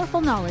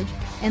powerful knowledge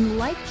and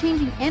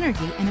life-changing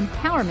energy and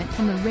empowerment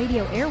from the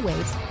radio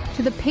airwaves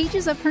to the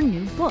pages of her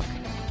new book.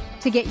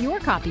 To get your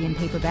copy in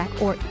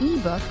paperback or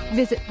ebook,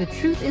 visit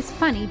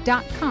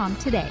thetruthisfunny.com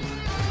today.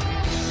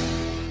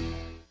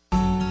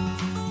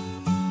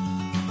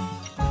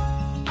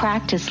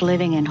 Practice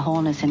living in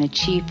wholeness and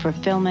achieve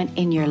fulfillment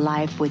in your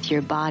life with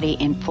your body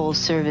in full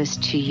service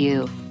to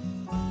you.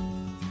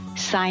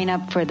 Sign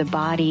up for the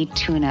Body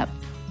Tune-Up.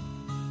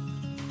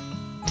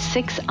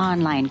 6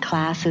 online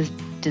classes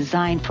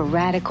designed for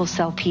radical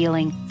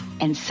self-healing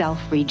and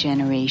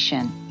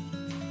self-regeneration.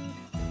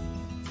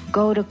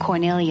 Go to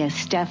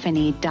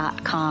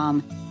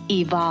CorneliaStephanie.com.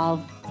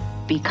 Evolve.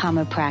 Become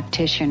a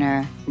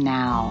practitioner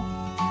now.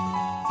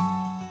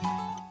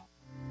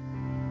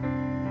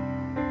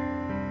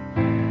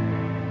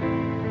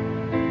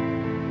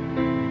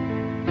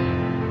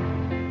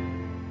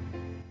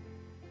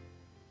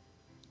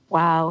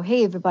 Wow.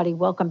 Hey, everybody.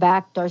 Welcome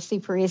back. Darcy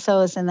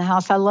Pariso is in the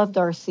house. I love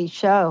Darcy's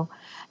show.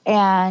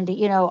 And,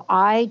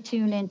 I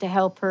tune in to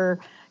help her,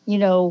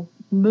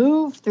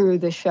 move through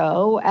the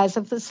show as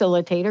a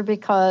facilitator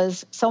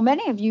because so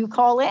many of you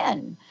call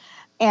in.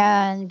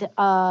 And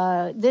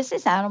this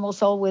is Animal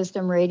Soul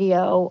Wisdom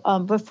Radio.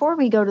 Before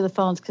we go to the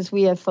phones, because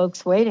we have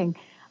folks waiting,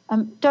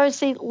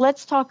 Darcy,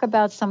 let's talk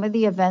about some of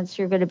the events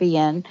you're going to be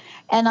in.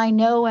 And I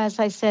know, as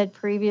I said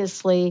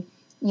previously,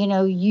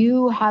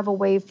 you have a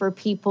way for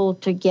people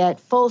to get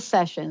full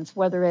sessions,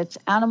 whether it's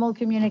animal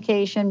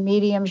communication,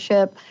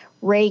 mediumship,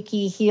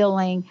 Reiki,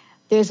 healing.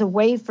 There's a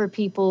way for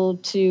people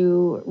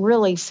to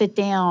really sit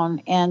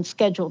down and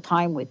schedule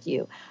time with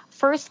you.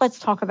 First, let's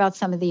talk about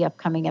some of the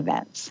upcoming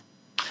events.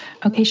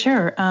 Okay,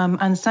 sure.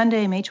 On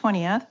Sunday, May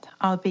 20th,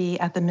 I'll be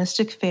at the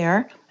Mystic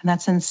Fair, and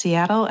that's in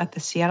Seattle at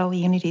the Seattle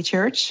Unity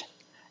Church.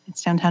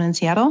 It's downtown in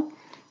Seattle.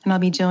 And I'll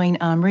be doing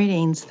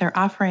readings. They're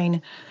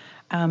offering,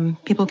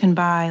 people can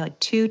buy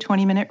 2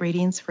 20-minute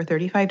readings for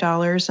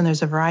 $35, and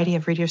there's a variety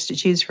of readers to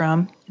choose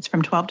from. It's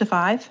from 12 to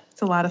 5.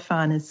 It's a lot of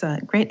fun. It's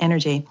great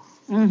energy.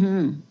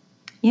 Mm-hmm.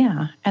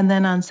 Yeah. And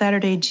then on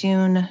Saturday,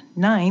 June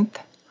 9th,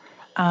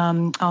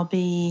 I'll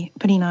be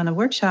putting on a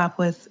workshop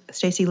with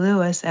Stacy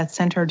Lewis at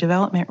Center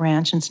Development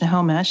Ranch in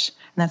Snohomish,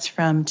 and that's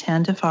from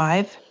 10 to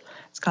 5.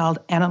 It's called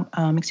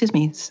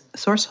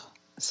Source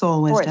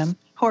Soul Wisdom.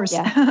 Horse.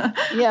 Yeah,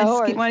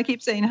 horse. I want to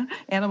keep saying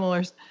animal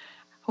or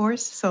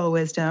horse soul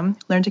wisdom.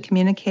 Learn to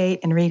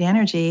communicate and read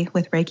energy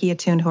with Reiki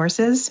attuned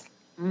horses.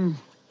 Mm.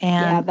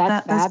 And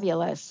that's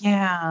fabulous.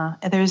 Yeah,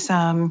 there's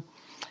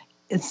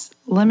it's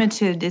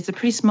limited. It's a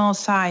pretty small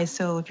size,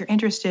 so if you're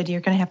interested,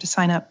 you're going to have to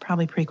sign up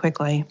probably pretty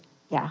quickly.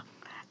 Yeah.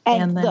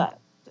 And then,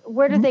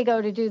 where do they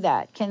go to do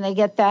that? Can they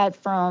get that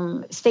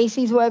from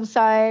Stacy's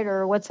website,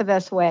 or what's the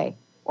best way?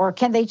 Or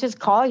can they just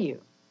call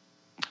you?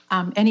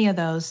 Any of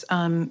those.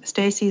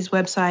 Stacy's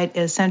website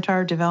is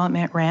Centaur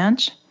Development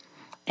Ranch.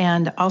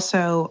 And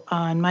also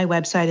on my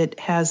website, it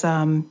has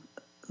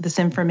this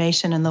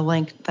information and the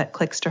link that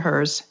clicks to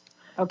hers.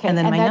 Okay. And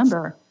then my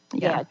number.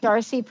 Yeah,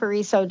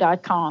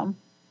 DarcyPariso.com.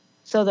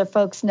 So that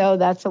folks know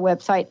that's a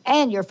website,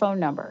 and your phone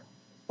number.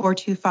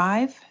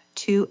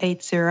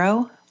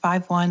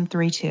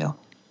 425-280-5132.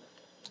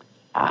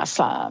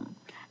 Awesome.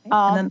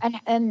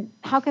 And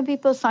how can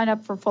people sign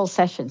up for full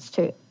sessions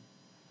too?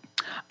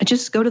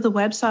 Just go to the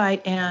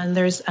website and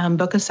there's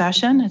book a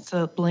session. It's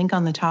a link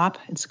on the top.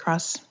 It's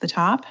across the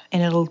top,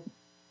 and it'll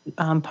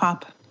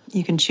pop.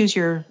 You can choose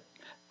your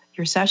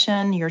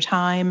session, your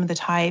time, the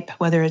type,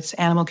 whether it's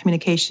animal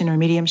communication or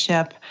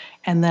mediumship,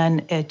 and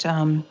then it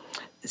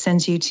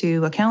sends you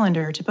to a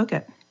calendar to book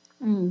it.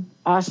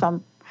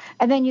 Awesome.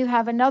 And then you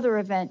have another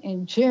event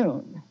in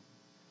June.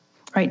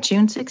 Right,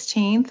 June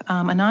 16th.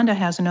 Ananda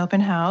has an open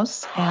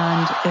house,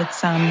 and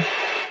it's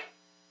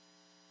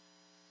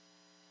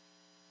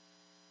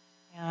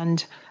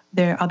and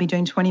there I'll be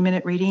doing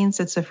 20-minute readings.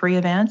 It's a free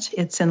event.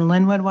 It's in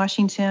Linwood,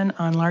 Washington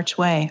on Larch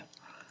Way.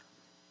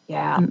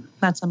 Yeah. And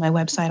that's on my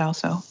website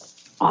also.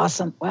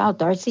 Awesome. Wow,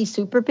 Darcy's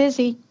super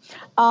busy.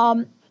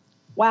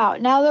 Wow,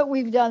 now that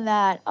we've done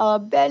that,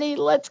 Benny,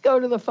 let's go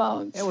to the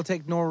phones. Yeah, we'll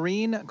take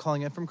Noreen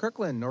calling in from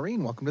Kirkland.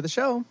 Noreen, welcome to the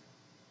show.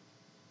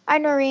 Hi,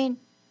 Noreen.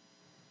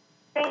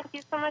 Thank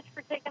you so much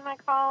for taking my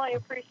call. I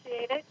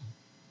appreciate it.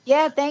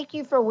 Yeah, thank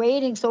you for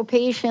waiting so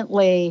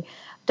patiently.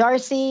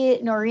 Darcy,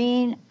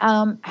 Noreen,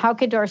 how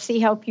could Darcy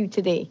help you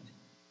today?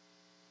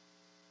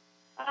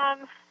 I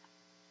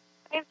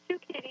have 2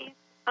 kitties.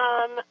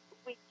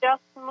 We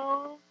just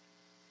moved,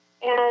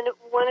 and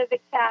one of the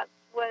cats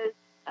was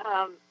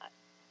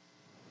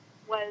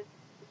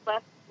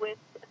left with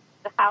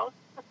the house,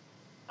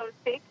 so to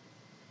speak.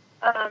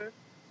 A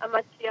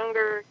much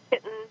younger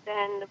kitten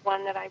than the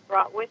one that I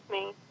brought with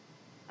me.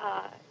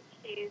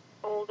 She's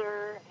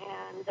older,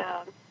 and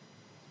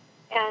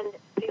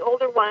the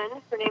older one,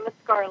 her name is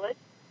Scarlett,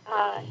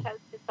 has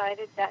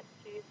decided that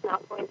she's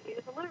not going to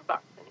use a litter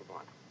box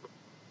anymore.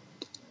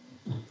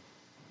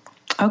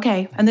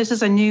 Okay, and this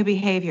is a new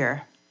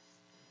behavior.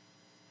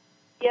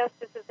 Yes,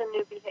 this is a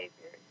new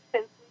behavior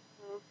since we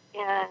moved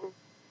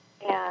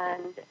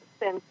and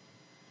since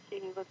she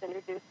was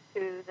introduced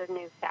to the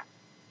new cat.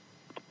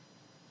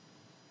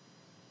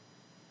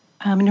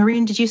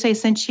 Noreen, did you say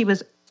since she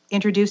was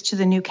introduced to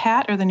the new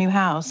cat or the new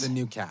house? The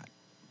new cat.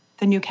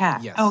 The new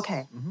cat. Yes.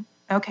 Okay. Mm-hmm.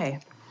 Okay.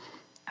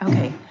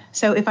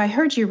 So if I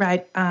heard you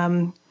right,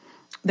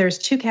 there's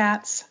 2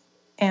 cats,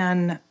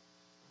 and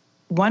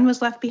one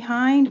was left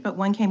behind, but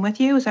one came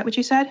with you. Is that what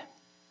you said?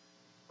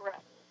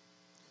 Correct.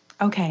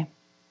 Okay.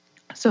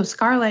 So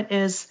Scarlett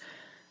is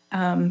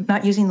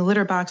not using the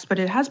litter box, but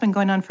it has been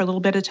going on for a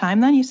little bit of time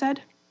then, you said?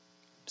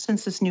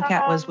 Since this new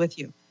cat was with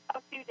you.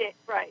 A few days,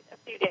 right. A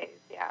few days,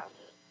 yeah.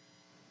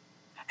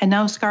 And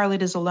now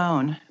Scarlett is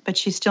alone, but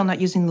she's still not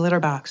using the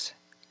litter box.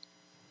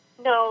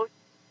 No,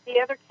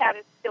 the other cat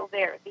is still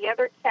there. The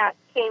other cat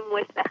came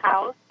with the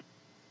house.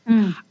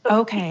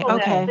 So okay.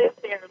 That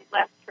lived there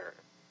left her.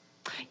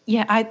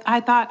 Yeah,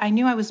 I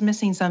knew I was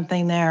missing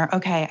something there.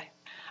 Okay.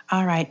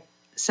 All right.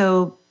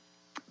 So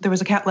there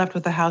was a cat left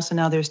with the house and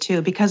now there's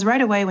two. Because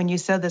right away when you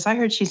said this, I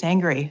heard she's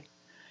angry.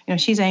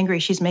 She's angry.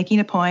 She's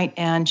making a point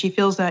and she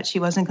feels that she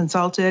wasn't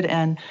consulted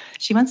and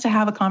she wants to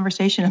have a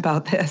conversation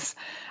about this.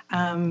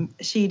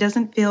 She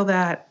doesn't feel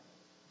that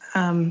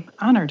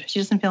honored. She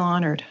doesn't feel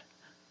honored.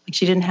 Like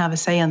she didn't have a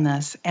say in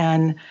this.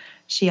 And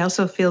she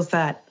also feels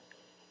that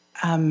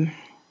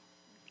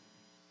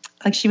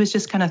like she was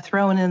just kind of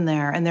thrown in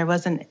there and there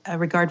wasn't a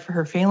regard for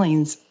her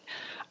feelings.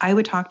 I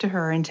would talk to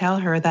her and tell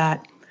her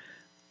that,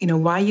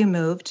 why you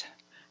moved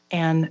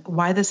and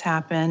why this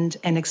happened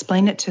and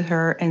explain it to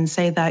her and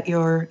say that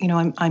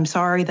I'm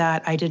sorry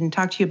that I didn't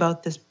talk to you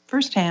about this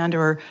firsthand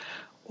or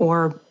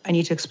I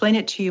need to explain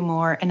it to you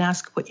more and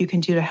ask what you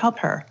can do to help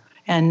her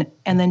and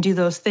then do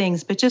those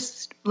things. But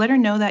just let her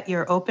know that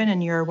you're open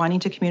and you're wanting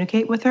to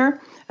communicate with her.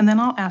 And then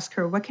I'll ask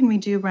her, what can we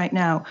do right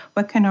now?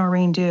 What can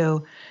Noreen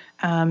do?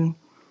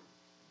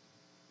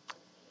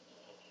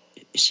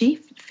 She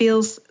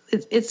feels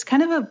it's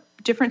kind of a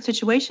different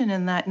situation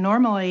in that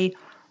normally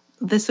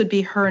this would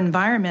be her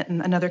environment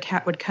and another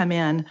cat would come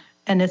in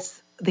and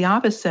it's the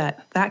opposite.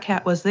 That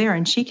cat was there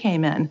and she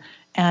came in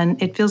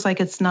and it feels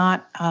like it's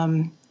not,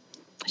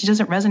 she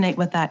doesn't resonate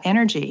with that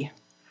energy.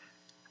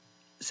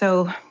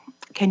 So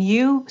can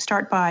you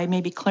start by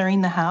maybe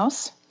clearing the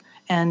house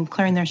and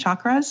clearing their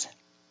chakras?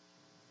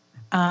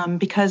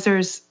 Because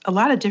there's a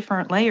lot of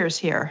different layers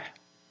here.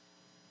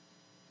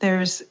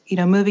 There's,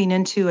 moving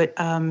into it,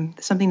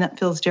 something that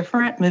feels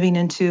different, moving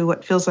into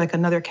what feels like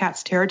another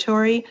cat's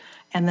territory,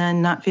 and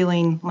then not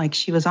feeling like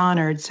she was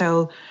honored.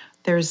 So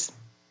there's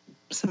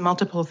some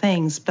multiple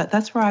things, but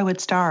that's where I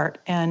would start.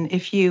 And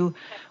if you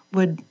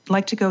would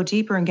like to go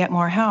deeper and get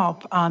more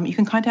help, you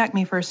can contact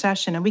me for a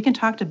session, and we can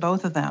talk to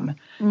both of them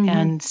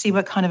and see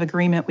what kind of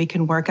agreement we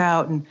can work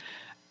out and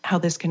how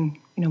this can,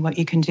 what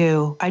you can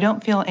do. I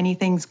don't feel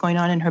anything's going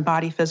on in her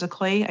body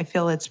physically. I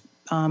feel it's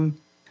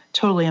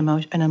totally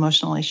an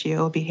emotional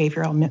issue,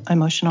 behavioral,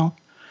 emotional.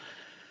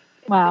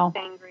 Wow.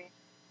 Angry.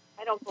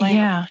 I don't blame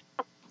her.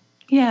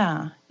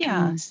 Yeah.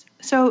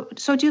 So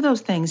do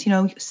those things,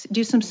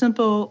 do some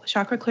simple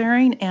chakra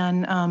clearing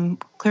and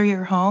clear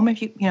your home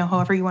if you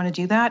however you want to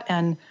do that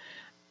and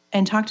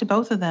talk to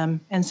both of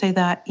them and say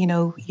that,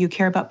 you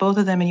care about both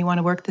of them and you want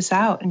to work this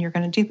out and you're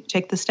going to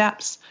take the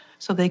steps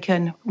so they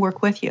can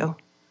work with you.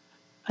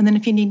 And then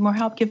if you need more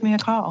help, give me a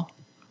call.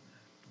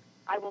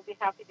 I will be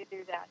happy to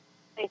do that.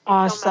 Thank you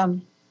awesome. So much.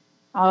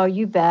 Oh,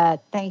 you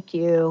bet. Thank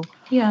you.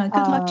 Yeah,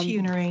 good luck to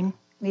you, Noreen.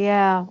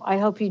 Yeah, I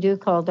hope you do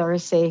call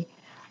Darcy.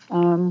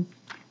 Wow,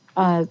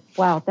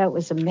 that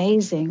was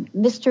amazing.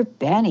 Mr.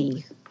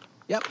 Benny.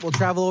 Yep, we'll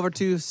travel over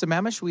to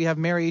Sammamish. We have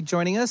Mary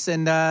joining us,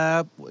 and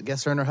I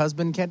guess her and her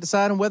husband can't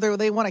decide on whether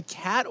they want a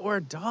cat or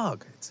a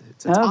dog. It's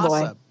a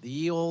toss-up.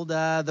 The old,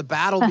 the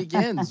battle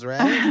begins,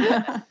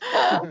 right?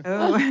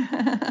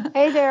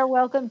 Hey there,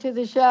 welcome to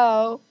the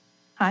show.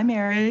 Hi,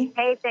 Mary.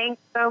 Hey,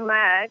 thanks so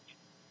much.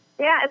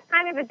 Yeah, it's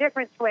kind of a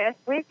different twist.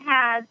 We've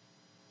had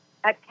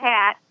a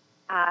cat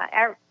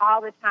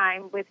all the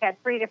time. We've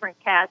had 3 different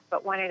cats,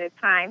 but one at a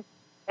time.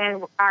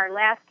 And our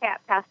last cat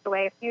passed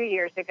away a few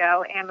years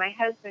ago, and my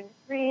husband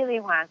really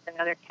wants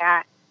another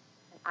cat,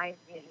 and I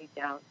really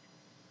don't.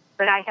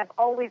 But I have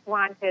always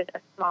wanted a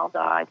small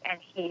dog, and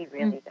he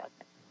really doesn't.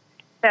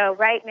 So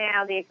right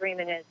now the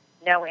agreement is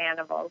no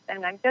animals,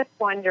 and I'm just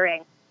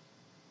wondering,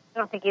 I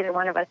don't think either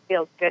one of us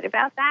feels good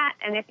about that.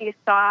 And if you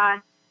saw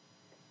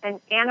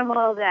an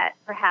animal that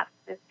perhaps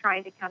is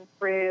trying to come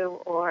through,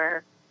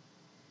 or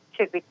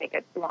should we take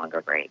a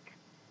longer break?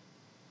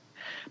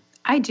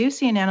 I do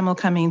see an animal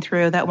coming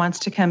through that wants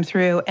to come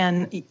through,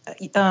 and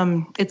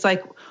it's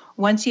like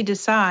once you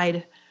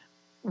decide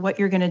what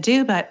you're going to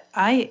do, but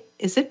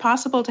is it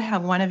possible to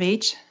have one of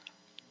each?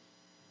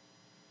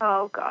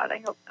 Oh, God,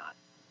 I hope not.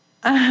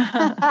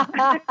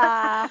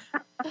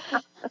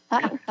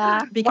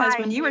 Because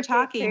when you were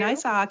talking, I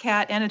saw a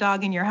cat and a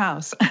dog in your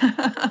house.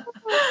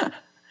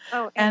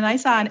 And I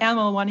saw an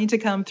animal wanting to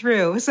come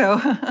through, so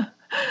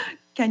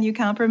can you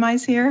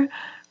compromise here?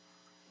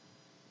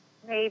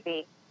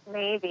 Maybe.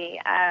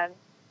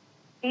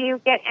 Do you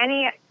get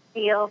any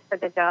feel for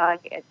the dog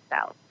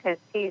itself? Because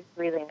he's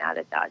really not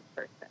a dog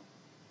person.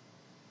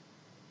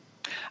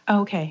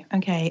 Okay.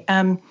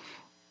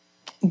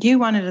 You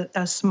wanted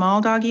a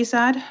small dog, you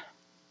said?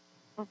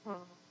 Mm-hmm.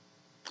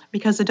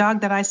 Because the dog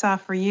that I saw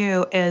for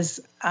you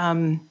is,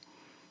 I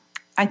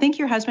think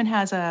your husband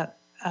has an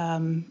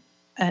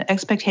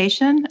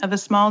expectation of a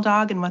small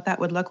dog and what that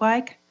would look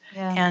like.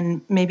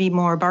 and maybe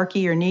more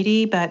barky or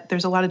needy, but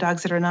there's a lot of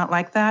dogs that are not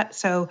like that.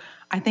 So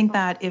I think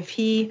that if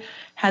you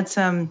found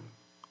some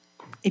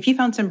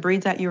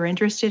breeds that you were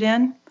interested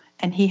in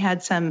and he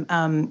had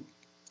some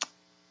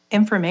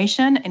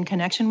information and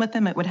connection with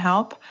them, it would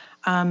help.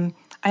 I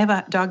have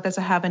a dog that's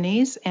a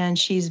Havanese, and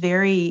she's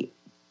very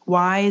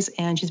wise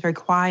and she's very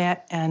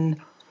quiet, and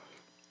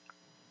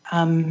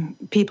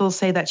people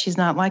say that she's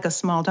not like a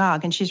small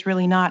dog, and she's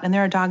really not. And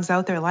there are dogs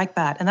out there like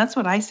that. And that's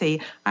what I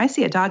see. I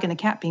see a dog and a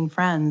cat being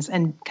friends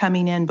and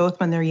coming in both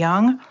when they're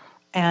young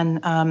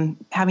and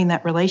having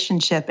that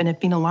relationship, and it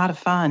being a lot of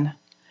fun.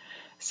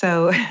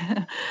 So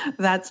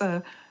that's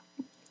what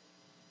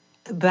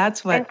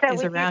is around you. And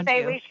so would you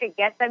say we should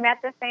get them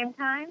at the same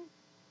time?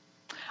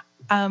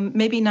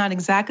 Maybe not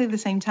exactly the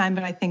same time,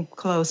 but I think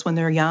close when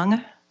they're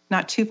young.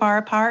 Not too far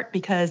apart,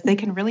 because they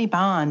can really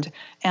bond.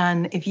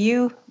 And if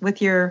you,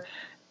 with your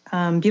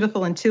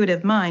beautiful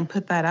intuitive mind,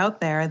 put that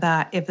out there,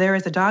 that if there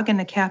is a dog and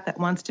a cat that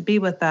wants to be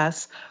with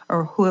us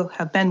or who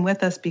have been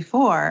with us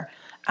before,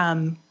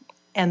 and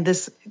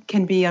this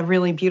can be a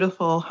really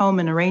beautiful home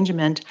and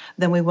arrangement,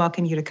 then we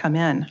welcome you to come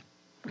in.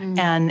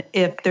 And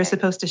if they're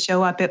supposed to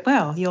show up, it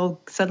will.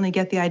 You'll suddenly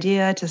get the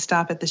idea to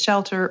stop at the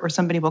shelter, or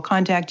somebody will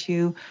contact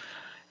you.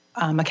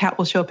 A cat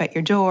will show up at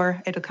your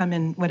door. It'll come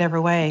in whatever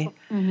way.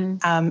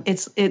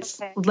 It's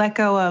let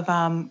go of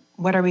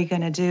what are we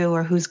going to do,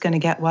 or who's going to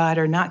get what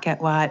or not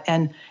get what,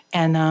 and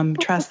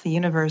trust the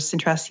universe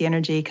and trust the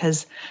energy,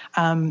 because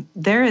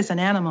there is an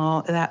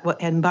animal that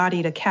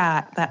embodied a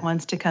cat that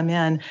wants to come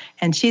in,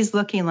 and she's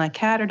looking like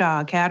cat or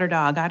dog.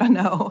 I don't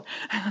know.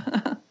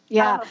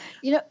 Yeah.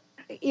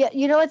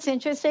 You know what's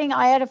interesting?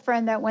 I had a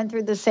friend that went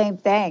through the same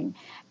thing,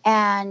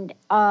 and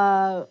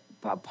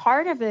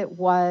part of it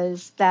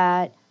was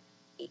that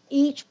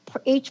each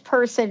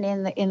person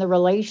in the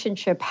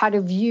relationship had a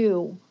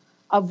view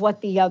of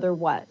what the other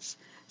was.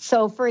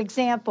 So, for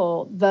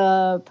example,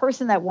 the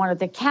person that wanted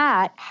the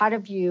cat had a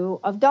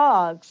view of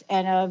dogs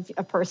and of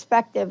a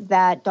perspective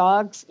that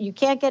dogs, you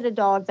can't get a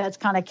dog that's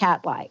kind of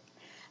cat-like.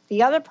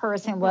 The other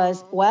person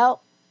was,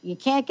 well, you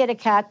can't get a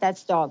cat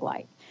that's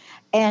dog-like.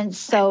 And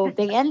so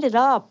they ended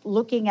up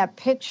looking at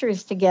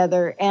pictures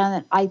together,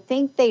 and I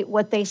think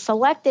what they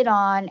selected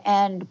on,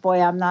 and boy,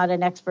 I'm not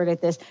an expert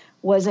at this,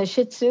 was a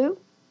Shih Tzu,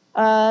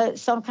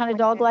 some kind of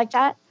dog like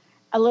that,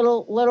 a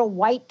little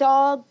white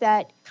dog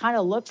that kind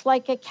of looks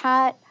like a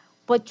cat,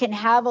 but can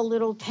have a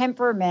little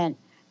temperament.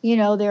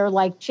 They're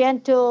like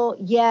gentle,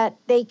 yet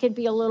they could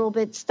be a little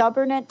bit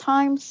stubborn at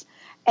times.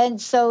 And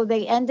so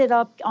they ended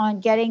up on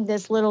getting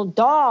this little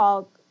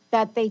dog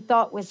that they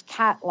thought was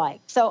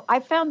cat-like. So I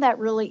found that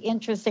really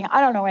interesting.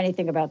 I don't know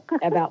anything about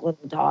little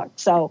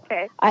dogs, so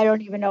I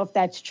don't even know if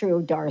that's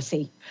true,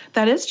 Darcy.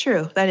 That is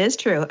true.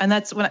 And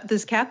that's when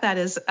this cat that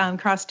is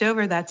crossed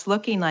over, that's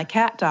looking like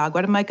cat dog.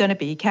 What am I going to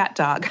be? Cat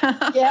dog.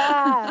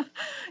 Yeah.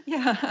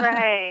 Yeah.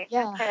 Right.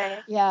 Yeah. Okay.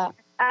 Yeah.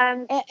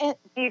 And do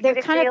you they're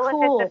get a kind feel of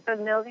cool. if it's a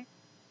familiar?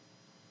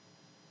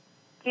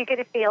 Do you get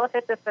a feel if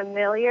it's a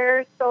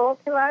familiar soul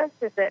to us?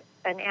 Is it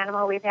an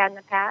animal we've had in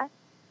the past?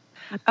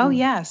 Oh,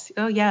 yes,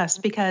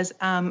 because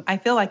I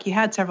feel like you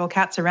had several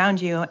cats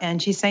around you,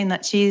 and she's saying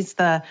that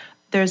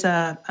there's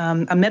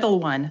a middle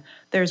one.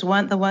 There's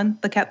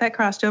the cat that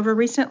crossed over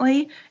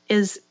recently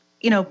is,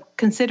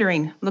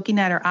 considering looking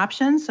at her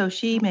options, so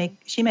she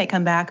may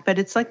come back, but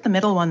it's like the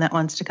middle one that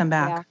wants to come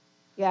back.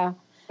 Yeah.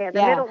 The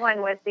middle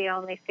one was the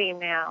only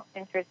female.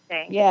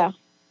 Interesting. Yeah.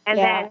 And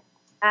then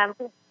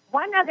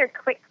one other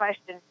quick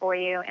question for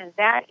you, and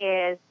that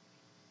is,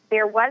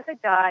 there was a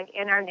dog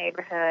in our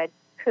neighborhood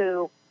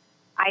who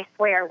I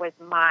swear was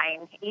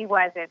mine. He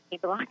wasn't. He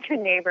belonged to a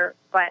neighbor,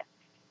 but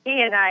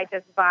he and I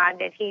just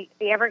bonded. If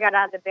he ever got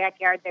out of the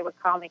backyard, they would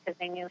call me because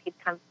they knew he'd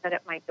come sit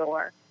at my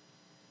door.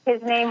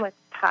 His name was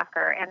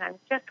Tucker, and I'm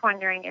just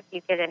wondering if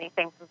you get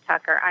anything from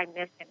Tucker. I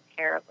miss him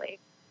terribly.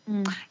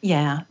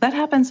 Yeah, that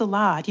happens a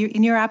lot.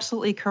 You're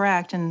absolutely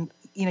correct, and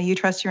you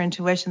trust your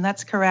intuition.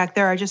 That's correct.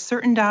 There are just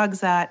certain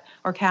dogs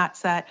or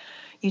cats that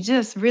you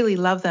just really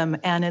love them,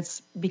 and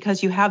it's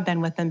because you have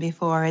been with them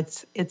before.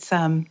 It's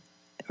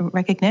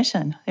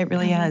recognition. It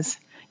really is.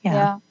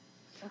 Yeah.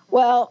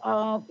 Well,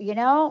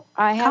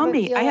 I have call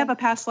me. I have a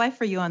past life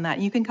for you on that.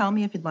 You can call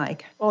me if you'd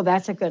like. Oh,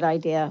 that's a good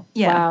idea.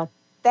 Yeah. Wow.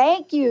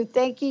 Thank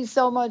you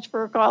so much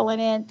for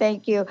calling in.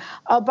 Thank you.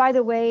 By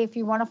the way, if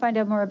you want to find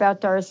out more about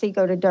Darcy,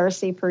 go to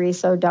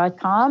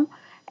darcypariso.com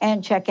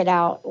and check it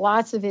out.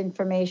 Lots of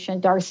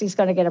information. Darcy's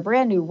going to get a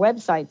brand new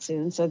website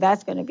soon, so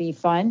that's going to be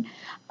fun.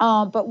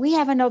 But we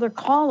have another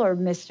caller,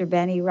 Mr.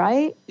 Benny,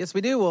 right? Yes, we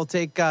do. We'll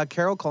take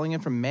Carol calling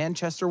in from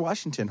Manchester,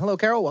 Washington. Hello,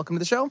 Carol. Welcome to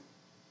the show.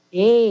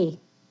 Hey.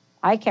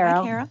 Hi,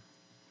 Carol. Hi, Carol.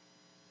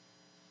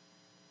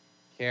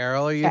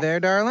 Carol, are you there,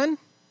 darling?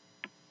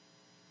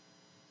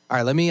 All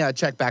right, let me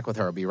check back with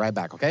her. I'll be right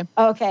back, okay?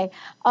 Okay.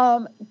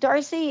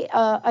 Darcy,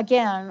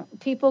 again,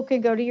 people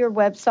can go to your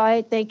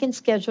website. They can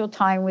schedule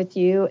time with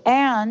you.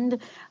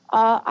 And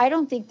I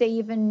don't think they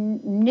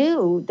even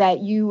knew that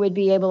you would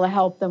be able to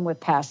help them with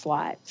past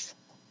lives.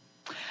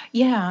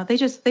 Yeah, they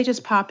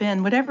just pop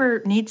in,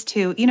 whatever needs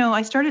to.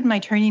 I started my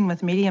training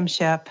with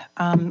mediumship.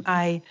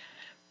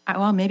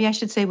 Well, maybe I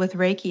should say with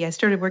Reiki. I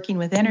started working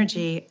with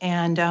energy,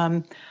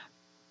 and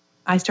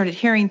I started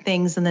hearing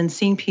things and then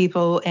seeing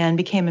people and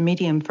became a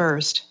medium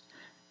first.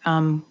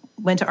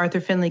 Went to Arthur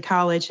Findlay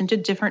College and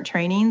did different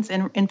trainings.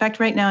 And in fact,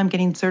 right now I'm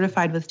getting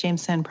certified with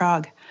James Van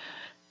Praagh.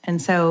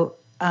 And so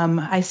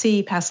I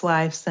see past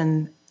lives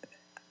and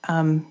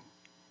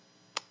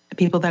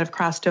people that have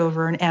crossed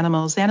over and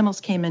animals. Animals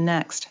came in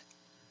next.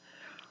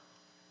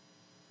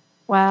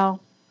 Wow.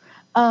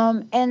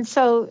 And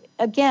so,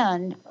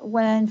 again,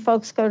 when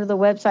folks go to the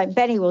website,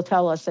 Benny will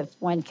tell us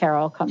when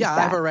Carol comes back. Yeah,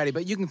 I have her ready,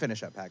 but you can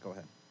finish up, Pat. Go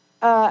ahead.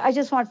 I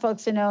just want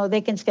folks to know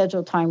they can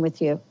schedule time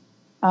with you.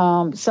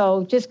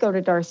 So just go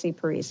to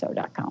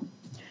darcypariso.com.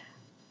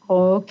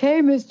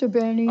 Okay, Mr.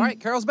 Benny. All right,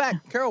 Carol's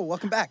back. Carol,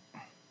 welcome back.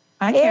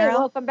 Hi, Carol.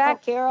 Welcome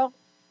back, Carol.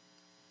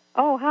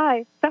 Oh,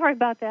 hi. Sorry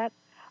about that.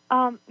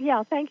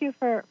 Thank you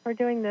for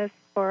doing this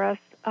for us.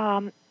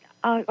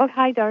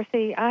 Hi,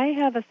 Darcy. I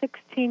have a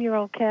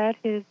 16-year-old cat.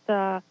 He's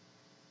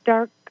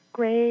dark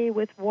gray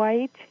with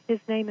white. His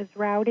name is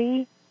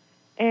Rowdy.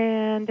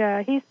 And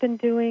he's been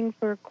doing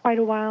for quite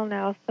a while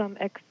now some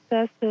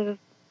excessive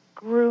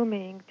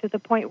grooming to the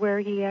point where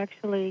he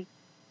actually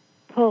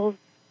pulls,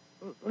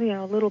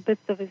 little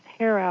bits of his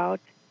hair out.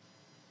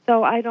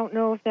 So I don't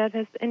know if that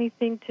has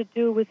anything to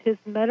do with his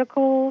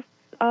medical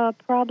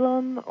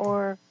problem,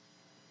 or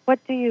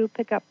what do you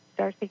pick up,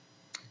 Darcy?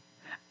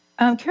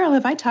 Carol,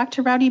 have I talked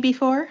to Rowdy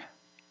before?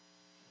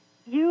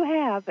 You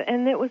have,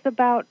 and it was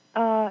about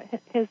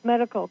his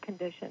medical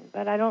condition,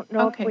 but I don't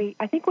know if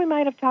I think we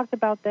might have talked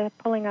about the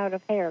pulling out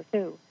of hair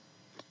too.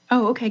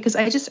 Oh, okay, because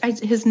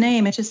his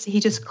name, he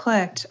just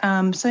clicked.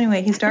 So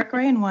anyway, he's dark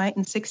gray and white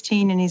and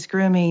 16, and he's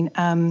grooming.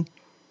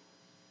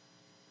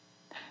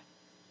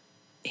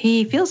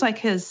 He feels like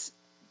his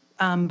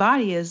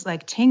body is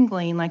like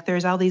tingling, like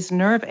there's all these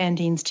nerve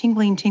endings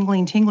tingling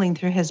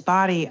through his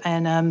body,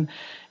 and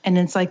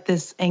it's like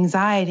this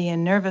anxiety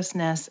and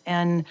nervousness,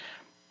 and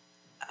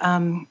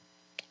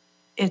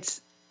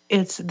it's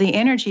the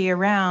energy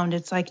around.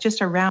 It's like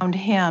just around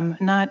him,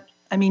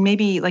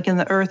 maybe like in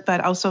the earth,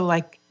 but also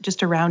like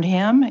just around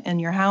him in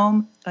your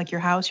home, like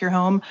your house, your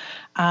home.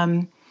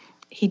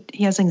 He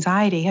has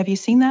anxiety. Have you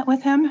seen that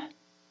with him?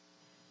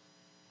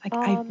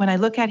 Like when I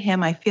look at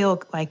him, I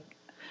feel like,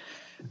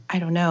 I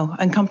don't know,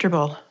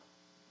 uncomfortable.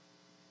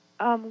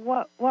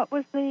 What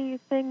was the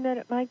thing that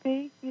it might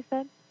be, you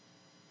said?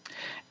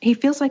 He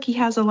feels like he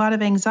has a lot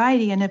of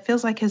anxiety, and it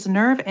feels like his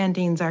nerve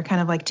endings are kind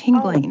of like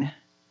tingling.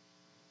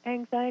 Oh,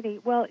 anxiety.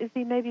 Well, is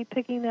he maybe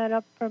picking that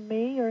up from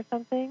me or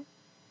something?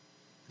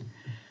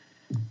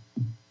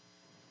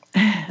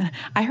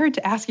 I heard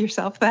to ask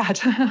yourself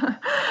that.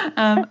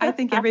 I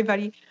think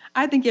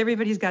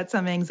everybody's got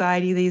some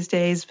anxiety these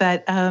days,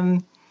 but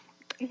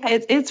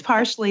it's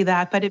partially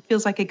that, but it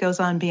feels like it goes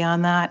on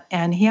beyond that.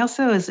 And he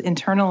also is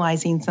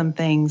internalizing some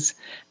things.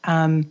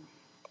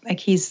 Like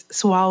he's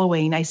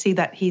swallowing. I see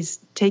that he's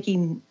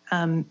taking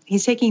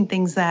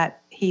things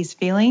that he's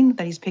feeling,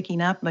 that he's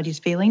picking up, but he's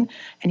feeling,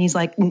 and he's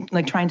like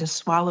trying to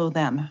swallow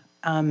them.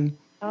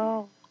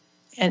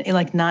 And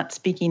like not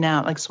speaking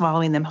out, like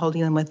swallowing them,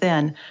 holding them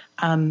within.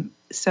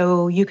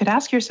 So you could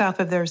ask yourself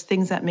if there's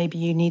things that maybe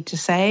you need to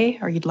say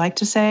or you'd like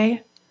to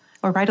say,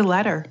 or write a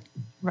letter,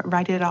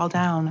 write it all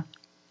down.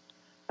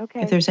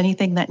 Okay. If there's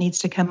anything that needs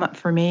to come up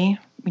for me,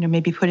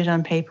 maybe put it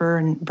on paper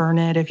and burn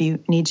it if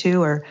you need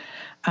to. Or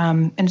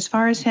and as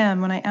far as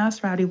him, when I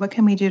asked Rowdy, what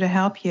can we do to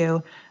help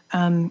you?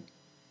 Do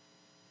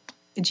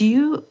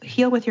you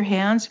heal with your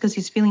hands? Because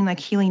he's feeling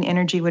like healing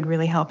energy would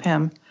really help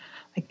him.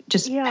 Like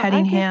just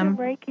petting him.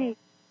 I give him Reiki.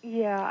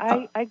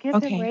 Yeah, I give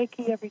him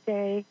Reiki every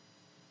day,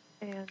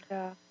 and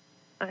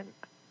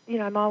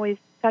I'm always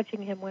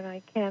touching him when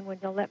I can, when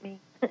he'll let me.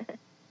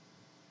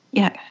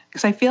 Yeah,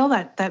 because I feel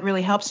that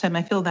really helps him.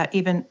 I feel that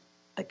even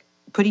like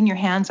putting your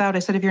hands out. I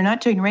said, if you're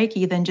not doing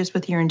Reiki, then just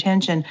with your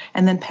intention,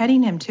 and then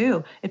petting him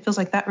too. It feels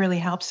like that really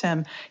helps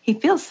him. He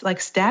feels like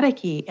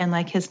staticky, and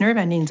like his nerve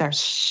endings are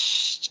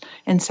shh.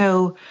 And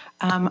so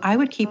I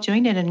would keep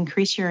doing it and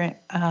increase your,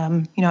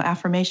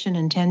 affirmation,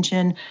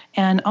 intention,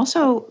 and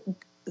also,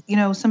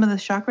 some of the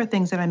chakra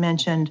things that I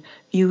mentioned.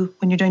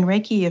 When you're doing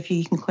Reiki, if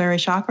you can clear your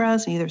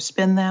chakras, either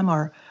spin them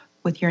or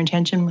with your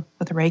intention with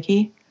the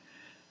Reiki.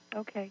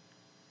 Okay.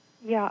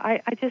 Yeah,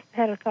 I just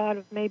had a thought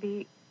of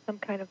maybe some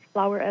kind of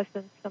flower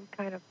essence, some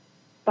kind of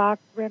Bach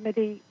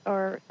remedy,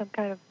 or some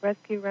kind of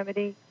rescue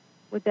remedy.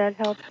 Would that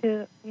help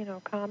to,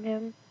 calm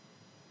him?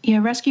 Yeah,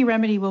 rescue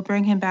remedy will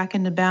bring him back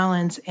into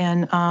balance,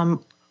 and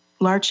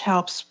Larch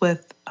helps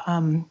with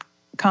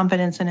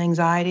confidence and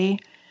anxiety.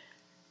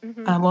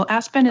 Mm-hmm. Well,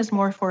 Aspen is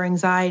more for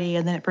anxiety,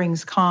 and then it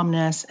brings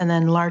calmness, and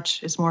then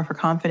Larch is more for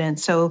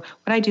confidence. So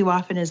what I do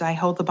often is I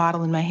hold the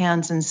bottle in my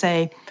hands and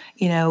say,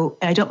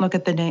 I don't look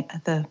at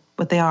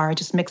what they are. I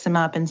just mix them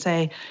up and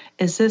say,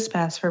 is this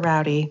best for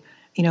Rowdy?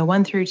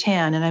 1 through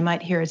 10, and I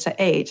might hear it's an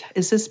 8.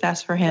 Is this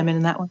best for him?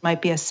 And that one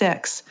might be a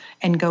 6,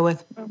 and go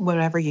with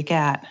whatever you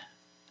get.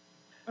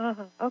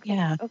 Okay.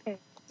 Yeah. Okay.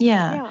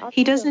 Yeah.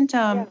 He doesn't.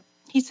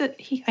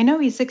 I know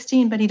he's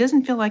 16, but he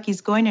doesn't feel like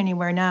he's going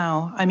anywhere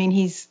now. I mean,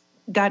 he's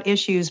got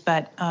issues,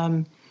 but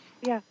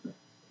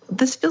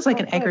this feels like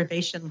an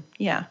aggravation.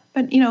 Yeah.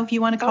 But, if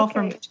you want to call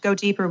for him to go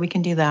deeper, we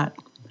can do that.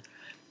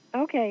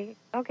 Okay.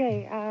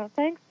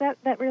 Thanks.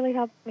 That really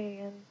helps me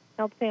and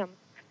helps him.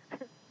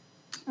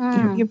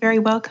 You're very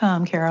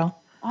welcome, Carol.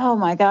 Oh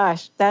my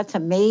gosh, that's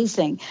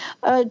amazing.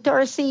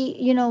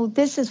 Darcy,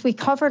 we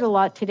covered a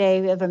lot today.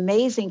 We have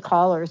amazing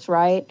callers,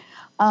 right?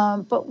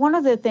 But one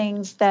of the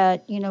things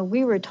that,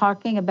 we were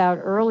talking about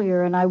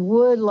earlier, and I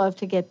would love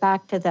to get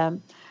back to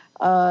them,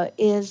 was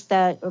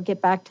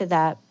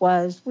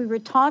we were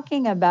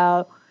talking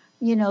about,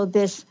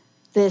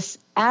 this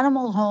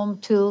Animal Home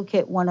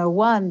Toolkit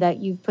 101 that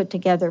you've put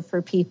together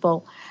for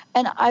people.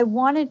 And I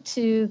wanted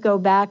to go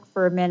back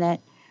for a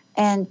minute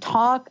and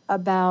talk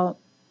about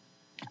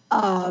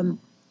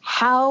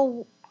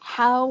how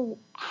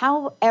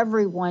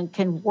everyone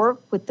can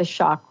work with the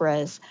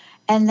chakras,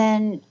 and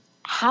then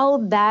how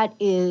that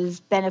is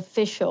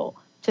beneficial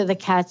to the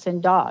cats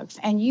and dogs.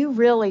 And you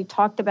really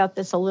talked about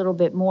this a little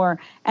bit more,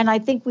 and I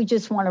think we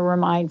just want to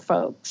remind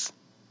folks.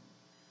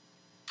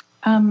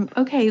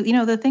 Okay,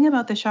 the thing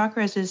about the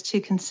chakras is to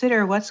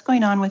consider what's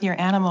going on with your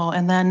animal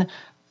and then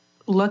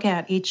look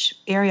at each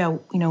area,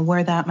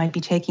 where that might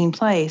be taking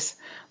place.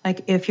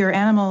 Like if your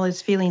animal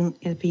is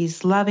if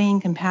he's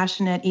loving,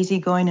 compassionate,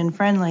 easygoing, and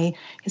friendly,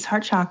 his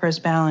heart chakra is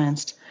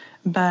balanced.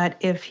 But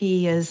if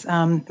he is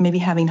maybe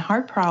having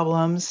heart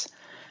problems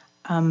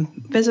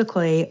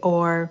physically,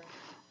 or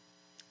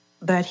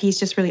that he's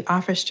just really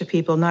offish to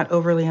people, not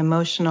overly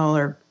emotional,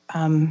 or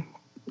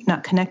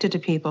not connected to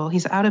people,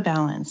 he's out of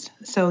balance.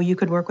 So you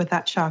could work with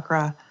that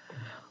chakra.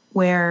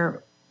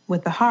 Where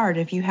with the heart,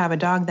 if you have a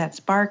dog that's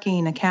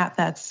barking, a cat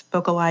that's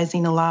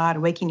vocalizing a lot,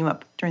 waking you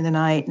up during the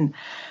night, and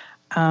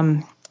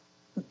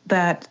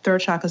that throat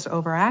chakra is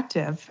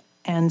overactive.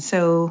 And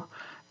so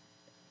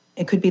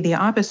it could be the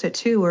opposite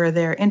too, where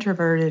they're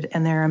introverted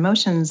and their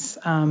emotions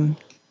are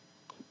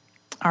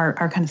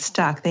kind of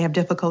stuck. They have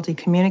difficulty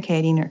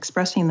communicating or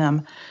expressing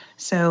them.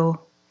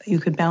 So you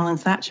could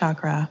balance that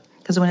chakra,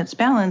 because when it's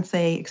balanced,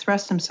 they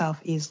express themselves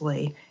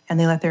easily and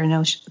they let their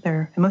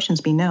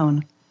emotions be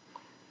known.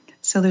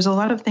 So there's a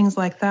lot of things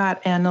like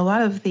that, and a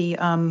lot of the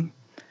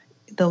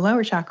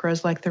lower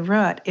chakras, like the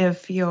root.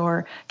 If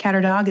your cat or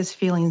dog is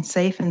feeling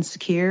safe and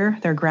secure,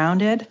 they're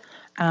grounded,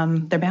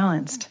 they're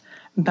balanced.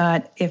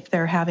 But if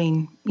they're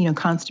having,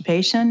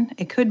 constipation,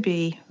 it could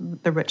be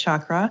the root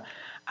chakra.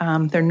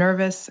 They're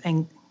nervous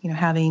and,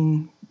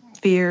 having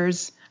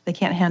fears. They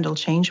can't handle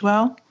change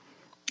well.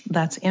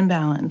 That's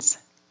imbalance.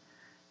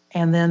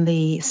 And then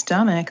the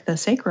stomach, the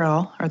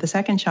sacral, or the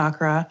second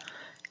chakra,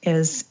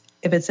 is,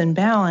 if it's in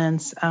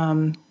balance,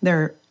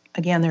 they're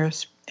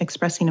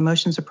expressing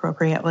emotions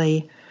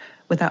appropriately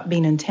without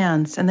being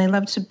intense. And they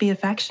love to be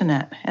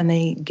affectionate, and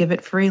they give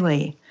it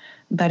freely.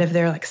 But if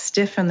they're like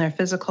stiff in their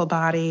physical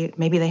body,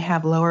 maybe they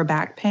have lower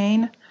back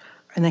pain,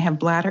 and they have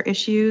bladder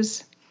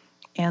issues,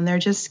 and they're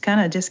just kind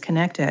of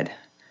disconnected.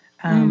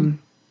 And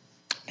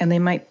they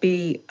might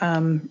be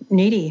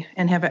needy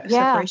and have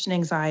separation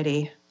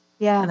anxiety.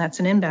 Yeah. And that's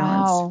an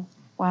imbalance.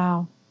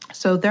 Wow.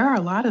 So there are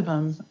a lot of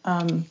them.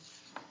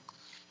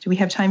 Do we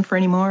have time for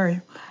any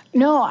more?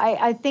 No,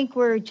 I think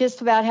we're just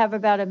have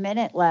about a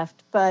minute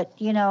left. But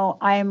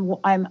I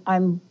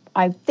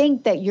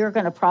think that you're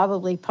going to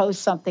probably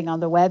post something on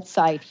the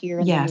website here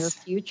in the near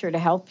future to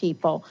help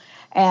people.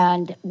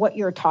 And what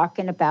you're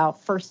talking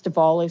about, first of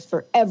all, is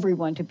for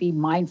everyone to be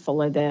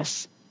mindful of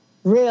this,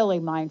 really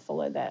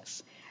mindful of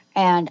this.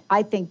 And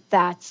I think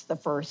that's the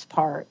first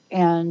part.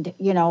 And,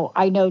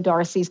 I know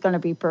Darcy's going to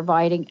be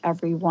providing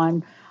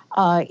everyone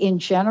in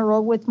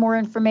general with more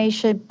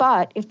information.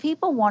 But if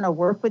people want to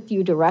work with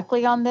you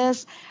directly on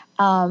this,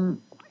 and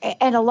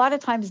a lot of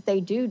times they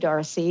do,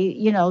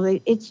 Darcy,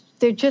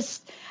 they're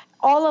just,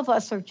 all of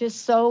us are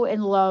just so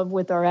in love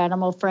with our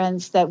animal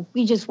friends that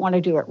we just want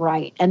to do it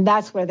right. And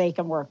that's where they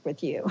can work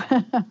with you.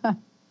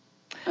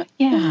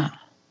 Yeah.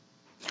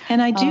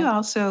 And I do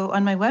also,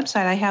 on my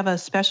website, I have a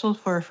special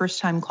for a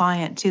first-time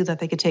client, too, that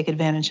they could take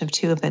advantage of,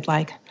 too, if they'd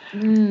like.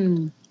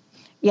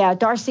 Yeah,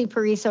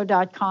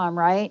 DarcyPariso.com,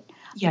 right?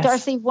 Yes.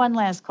 Darcy, one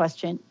last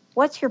question.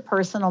 What's your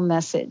personal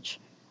message?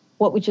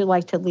 What would you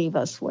like to leave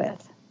us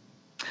with?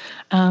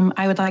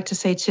 I would like to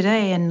say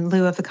today, in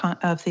lieu of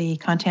the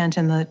content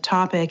and the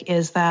topic,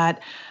 is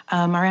that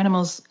our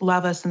animals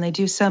love us and they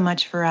do so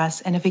much for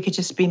us. And if we could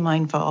just be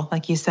mindful,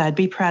 like you said,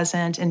 be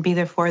present and be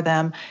there for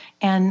them,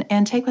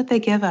 and take what they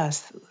give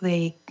us.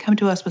 They come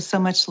to us with so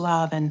much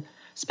love, and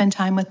spend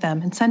time with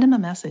them and send them a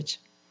message.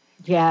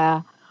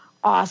 Yeah.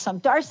 Awesome.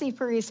 Darcy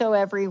Pariso,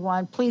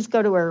 everyone. Please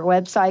go to our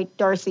website,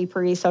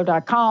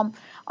 DarcyPariso.com.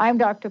 I'm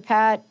Dr.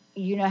 Pat.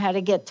 You know how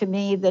to get to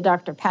me, the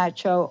Dr. Pat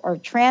Show, or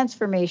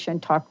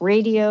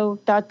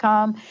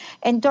TransformationTalkRadio.com.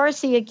 And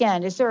Darcy,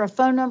 again, is there a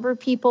phone number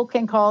people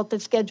can call to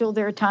schedule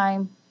their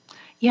time?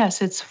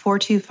 Yes, it's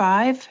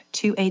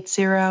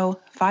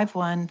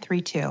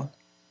 425-280-5132.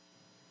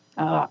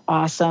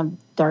 Awesome.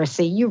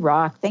 Darcy, you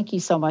rock. Thank you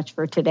so much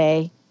for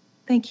today.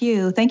 Thank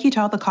you. Thank you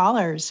to all the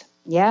callers.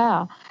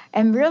 Yeah.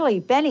 And really,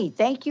 Benny,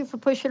 thank you for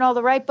pushing all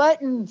the right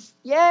buttons.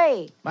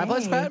 Yay. My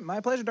pleasure, Pat.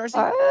 My pleasure, Darcy.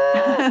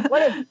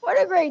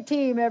 What a great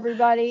team,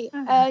 everybody.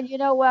 And you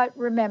know what?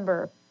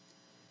 Remember,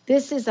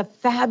 this is a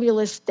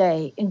fabulous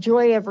day.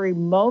 Enjoy every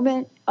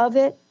moment of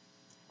it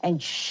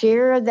and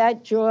share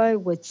that joy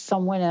with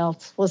someone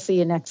else. We'll see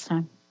you next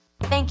time.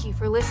 Thank you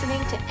for listening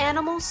to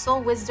Animal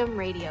Soul Wisdom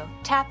Radio,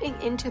 tapping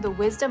into the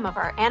wisdom of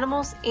our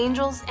animals,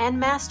 angels, and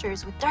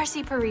masters with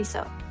Darcy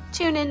Pariso.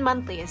 Tune in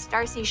monthly as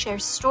Darcy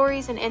shares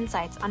stories and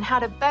insights on how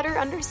to better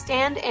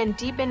understand and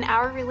deepen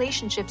our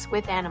relationships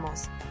with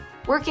animals.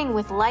 Working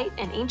with light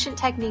and ancient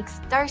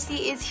techniques,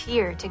 Darcy is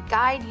here to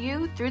guide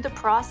you through the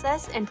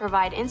process and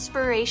provide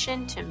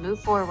inspiration to move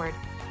forward.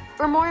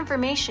 For more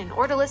information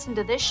or to listen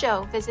to this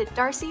show, visit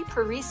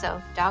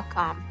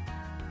darcypariso.com.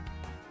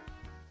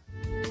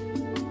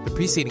 The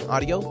preceding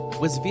audio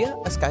was via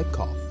a Skype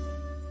call.